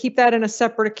we can keep that in a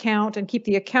separate account and keep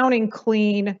the accounting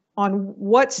clean on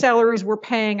what salaries we're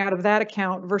paying out of that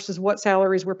account versus what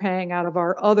salaries we're paying out of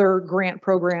our other grant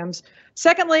programs.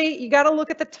 Secondly, you got to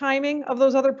look at the timing of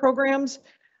those other programs.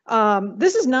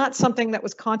 This is not something that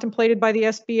was contemplated by the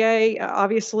SBA.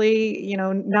 Obviously,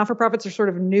 not-for-profits are sort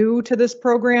of new to this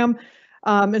program.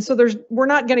 And so we're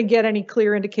not going to get any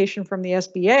clear indication from the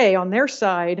SBA on their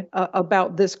side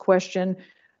about this question.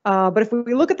 But if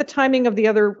we look at the timing of the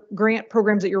other grant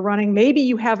programs that you're running, maybe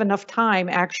you have enough time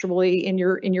actually in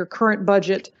your current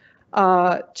budget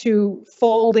to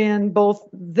fold in both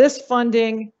this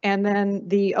funding and then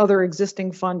the other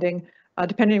existing funding,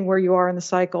 depending on where you are in the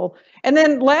cycle. And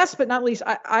then last but not least,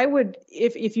 I would,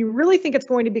 if you really think it's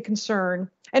going to be a concern,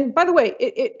 and by the way,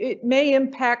 it may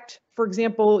impact, for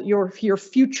example, your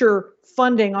future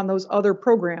funding on those other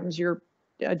programs, your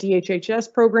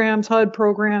DHHS programs, HUD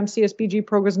programs, CSBG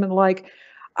programs, and the like,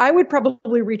 I would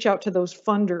probably reach out to those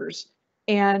funders,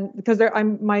 and because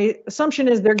my assumption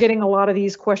is they're getting a lot of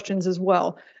these questions as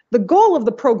well. The goal of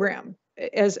the program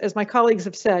as my colleagues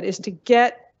have said, is to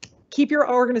keep your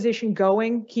organization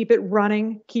going, keep it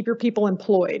running, keep your people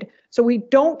employed. So we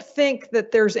don't think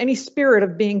that there's any spirit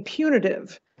of being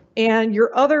punitive, and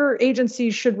your other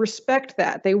agencies should respect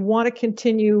that. They want to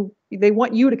continue, they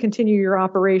want you to continue your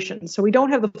operations. So we don't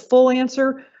have the full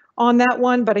answer on that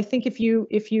one, but I think if you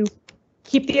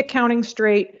keep the accounting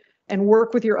straight and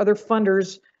work with your other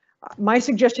funders, my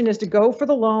suggestion is to go for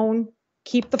the loan,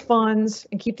 keep the funds,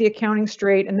 and keep the accounting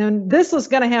straight. And then this is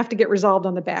going to have to get resolved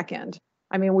on the back end.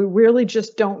 I mean, we really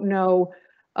just don't know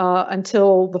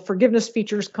until the forgiveness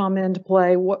features come into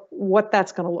play what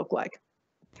that's going to look like.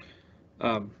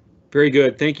 Very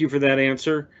good. Thank you for that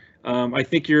answer. I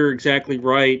think you're exactly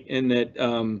right in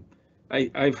that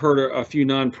I've heard a few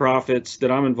nonprofits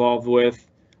that I'm involved with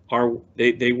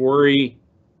they worry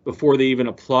before they even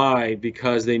apply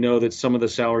because they know that some of the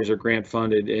salaries are grant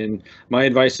funded. And my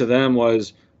advice to them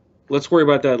was, let's worry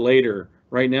about that later.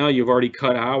 Right now, you've already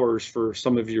cut hours for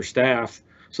some of your staff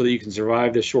so that you can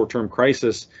survive this short-term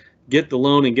crisis. Get the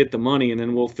loan and get the money, and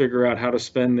then we'll figure out how to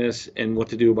spend this and what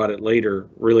to do about it later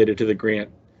related to the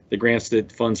grants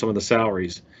that fund some of the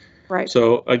salaries. Right.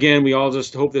 So again, we all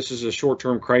just hope this is a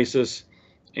short-term crisis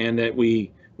and that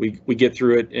we get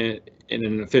through it in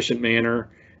an efficient manner.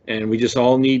 And we just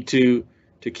all need to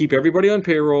keep everybody on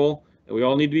payroll, and we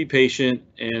all need to be patient,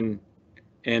 and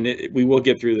we will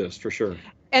get through this for sure.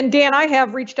 And Dan, I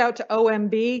have reached out to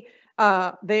OMB.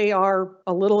 They are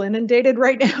a little inundated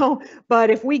right now, but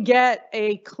if we get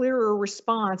a clearer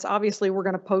response, obviously we're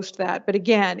going to post that. But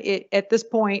again, at this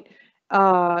point,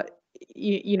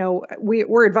 you know,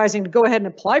 we're advising to go ahead and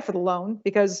apply for the loan,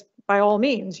 because by all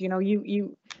means, you know,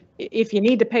 if you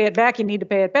need to pay it back, you need to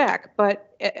pay it back. But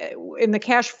in the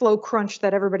cash flow crunch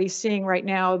that everybody's seeing right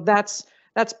now, that's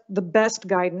the best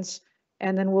guidance.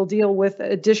 And then we'll deal with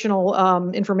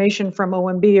additional information from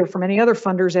OMB or from any other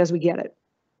funders as we get it.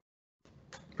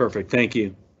 Perfect. Thank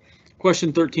you.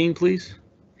 Question 13, please.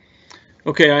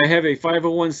 Okay, I have a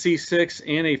 501c6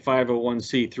 and a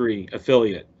 501c3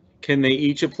 affiliate. Can they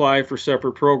each apply for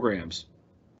separate programs?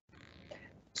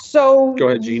 So go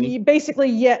ahead, Jeannie. Basically,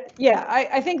 yeah.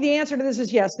 I think the answer to this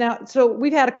is yes. Now, so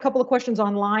we've had a couple of questions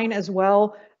online as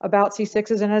well about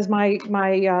C6s, and as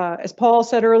as Paul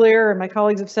said earlier, and my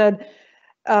colleagues have said,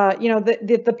 you know,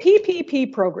 the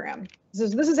PPP program.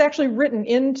 This is actually written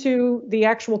into the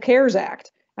actual CARES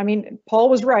Act. I mean, Paul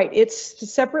was right. It's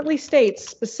separately states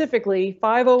specifically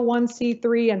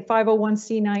 501c3 and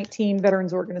 501c19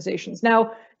 veterans organizations.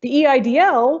 Now, the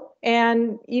EIDL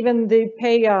and even the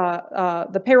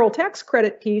payroll tax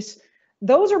credit piece,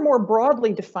 those are more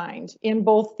broadly defined in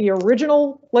both the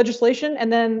original legislation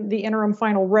and then the interim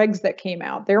final regs that came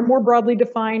out. They're more broadly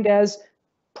defined as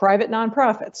private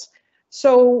nonprofits.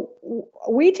 So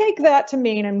we take that to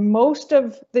mean, and most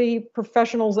of the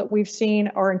professionals that we've seen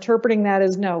are interpreting that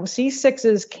as no,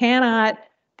 C6s cannot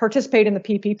participate in the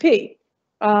PPP.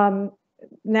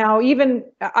 Now, even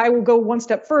I will go one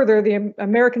step further. The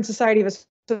American Society of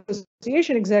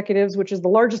Association Executives, which is the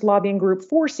largest lobbying group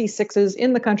for C6s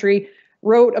in the country,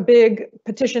 wrote a big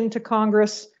petition to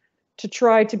Congress to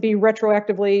try to be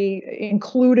retroactively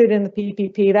included in the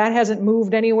PPP. That hasn't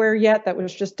moved anywhere yet. That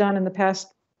was just done in the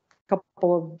past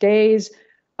couple of days.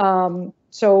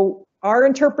 So our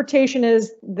interpretation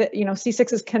is that, you know,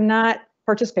 C6s cannot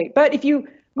participate. But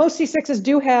most C6s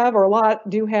do have, or a lot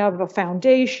do have, a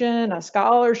foundation, a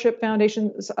scholarship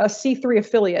foundation, a C3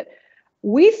 affiliate.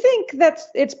 We think that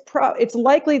it's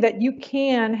likely that you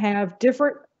can have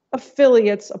different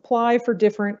affiliates apply for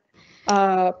different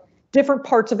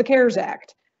parts of the CARES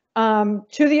Act, to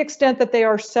the extent that they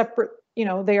are separate. You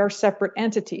know, they are separate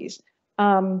entities.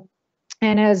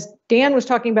 And as Dan was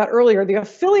talking about earlier, the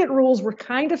affiliate rules were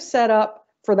kind of set up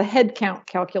for the head count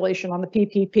calculation on the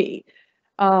PPP.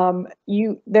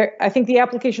 I think the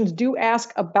applications do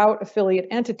ask about affiliate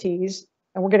entities,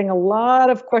 and we're getting a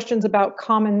lot of questions about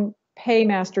common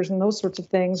paymasters and those sorts of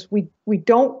things. We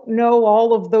don't know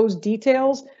all of those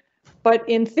details, but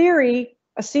in theory,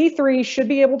 a C3 should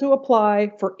be able to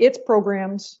apply for its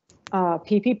programs,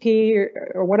 PPP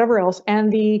or whatever else,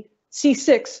 and the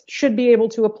C6 should be able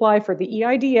to apply for the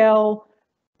EIDL,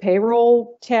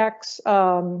 payroll tax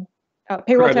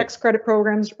credit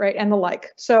programs, right, and the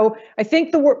like. So I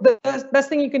think the best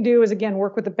thing you can do is, again,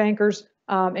 work with the bankers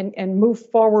and move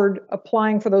forward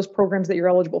applying for those programs that you're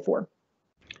eligible for.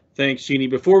 Thanks, Jeannie.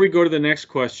 Before we go to the next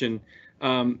question,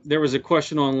 there was a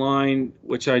question online,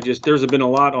 which there's been a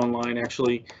lot online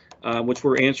actually, which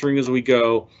we're answering as we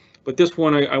go. But this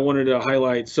one I wanted to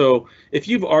highlight. So if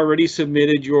you've already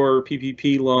submitted your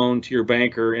PPP loan to your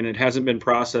banker and it hasn't been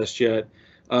processed yet,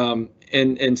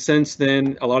 and since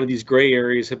then a lot of these gray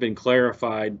areas have been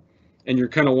clarified, and you're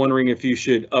kind of wondering if you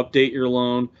should update your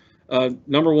loan,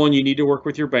 number one, you need to work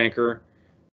with your banker.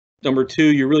 Number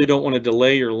two, you really don't want to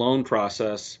delay your loan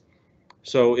process.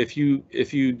 So if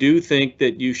you do think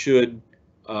that you should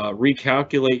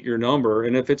recalculate your number,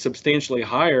 and if it's substantially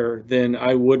higher, then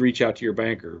I would reach out to your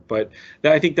banker. But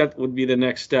I think that would be the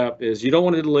next step, is you don't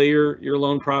want to delay your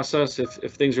loan process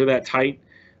if things are that tight.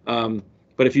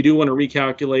 But if you do want to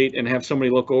recalculate and have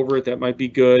somebody look over it, that might be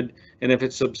good. And if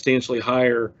it's substantially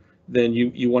higher, then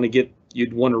you'd want to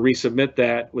resubmit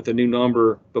that with a new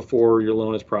number before your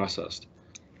loan is processed.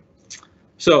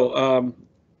 So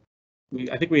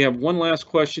I think we have one last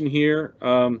question here.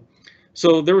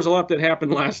 So there was a lot that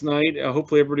happened last night.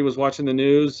 Hopefully everybody was watching the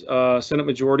news. Senate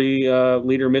Majority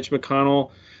Leader Mitch McConnell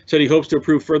said he hopes to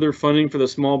approve further funding for the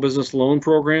Small Business Loan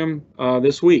Program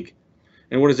this week.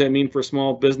 And what does that mean for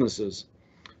small businesses?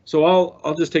 So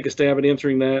I'll just take a stab at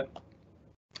answering that.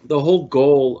 The whole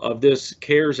goal of this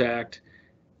CARES Act,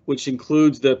 which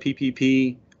includes the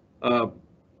PPP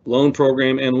loan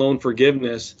program and loan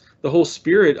forgiveness, the whole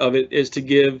spirit of it is to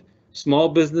give small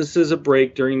businesses a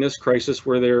break during this crisis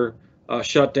where they're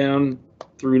shut down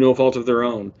through no fault of their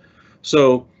own.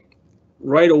 So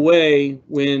right away,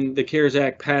 when the CARES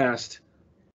Act passed,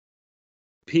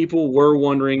 people were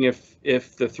wondering if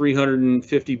the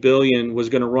 $350 billion was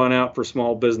going to run out for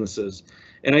small businesses.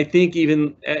 And I think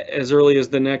even as early as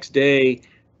the next day,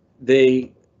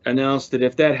 they announced that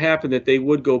if that happened, that they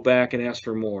would go back and ask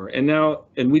for more.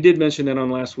 And we did mention that on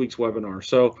last week's webinar.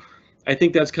 So I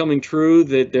think that's coming true.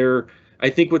 That I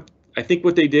think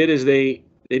what they did is they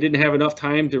didn't have enough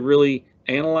time to really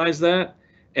analyze that,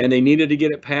 and they needed to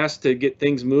get it passed to get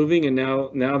things moving. And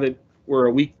now that we're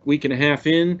a week and a half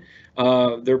in,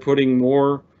 they're putting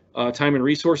more time and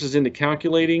resources into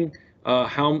calculating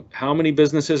how many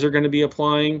businesses are going to be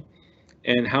applying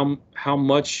and how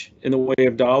much in the way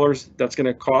of dollars that's going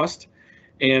to cost.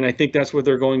 And I think that's what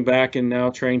they're going back and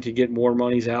now trying to get more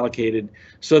monies allocated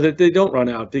so that they don't run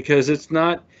out, because it's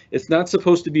not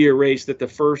supposed to be a race that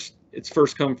it's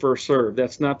first come, first serve.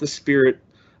 That's not the spirit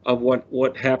of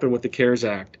what happened with the CARES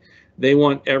Act. They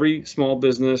want every small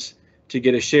business to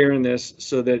get a share in this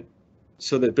so that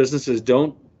businesses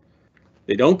don't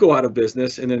go out of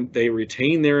business, and then they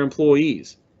retain their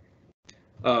employees.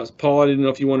 Paul, I didn't know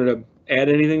if you wanted to add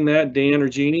anything to that, Dan or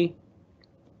Jeannie?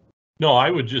 No,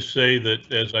 I would just say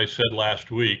that, as I said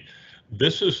last week,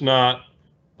 this is not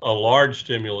a large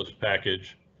stimulus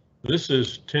package. This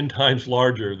is 10 times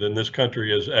larger than this country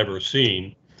has ever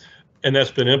seen. And that's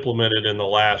been implemented in the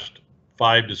last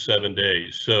 5 to 7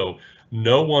 days. So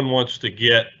no one wants to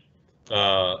get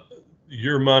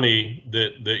your money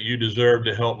that you deserve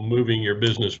to help moving your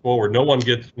business forward. No one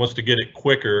wants to get it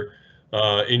quicker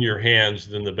in your hands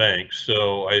than the banks.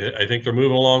 So I think they're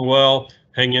moving along well.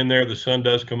 Hang in there. The sun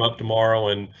does come up tomorrow,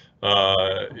 and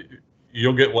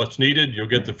you'll get what's needed. You'll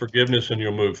get the forgiveness, and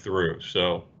you'll move through.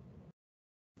 So,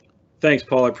 thanks,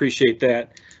 Paul. I appreciate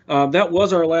that. That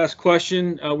was our last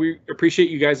question. We appreciate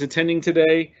you guys attending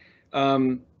today.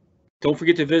 Don't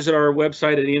forget to visit our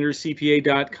website at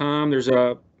anderscpa.com. There's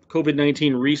a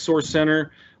COVID-19 resource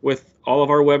center with all of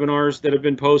our webinars that have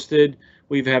been posted.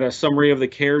 We've had a summary of the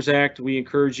CARES Act. We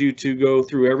encourage you to go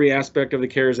through every aspect of the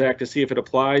CARES Act to see if it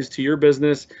applies to your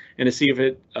business and to see if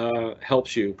it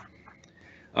helps you.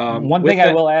 One thing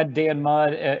I will add, Dan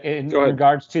Mudd, in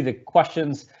regards to the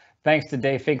questions, thanks to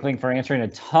Dave Finkling for answering a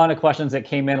ton of questions that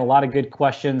came in, a lot of good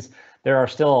questions. There are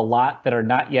still a lot that are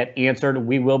not yet answered.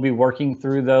 We will be working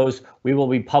through those. We will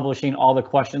be publishing all the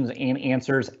questions and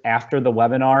answers after the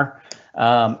webinar.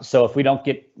 So if we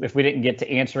didn't get to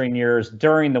answering yours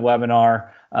during the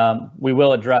webinar, we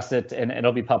will address it, and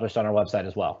it'll be published on our website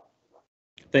as well.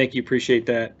 Thank you. Appreciate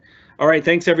that. All right.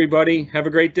 Thanks, everybody. Have a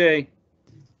great day.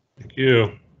 Thank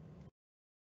you.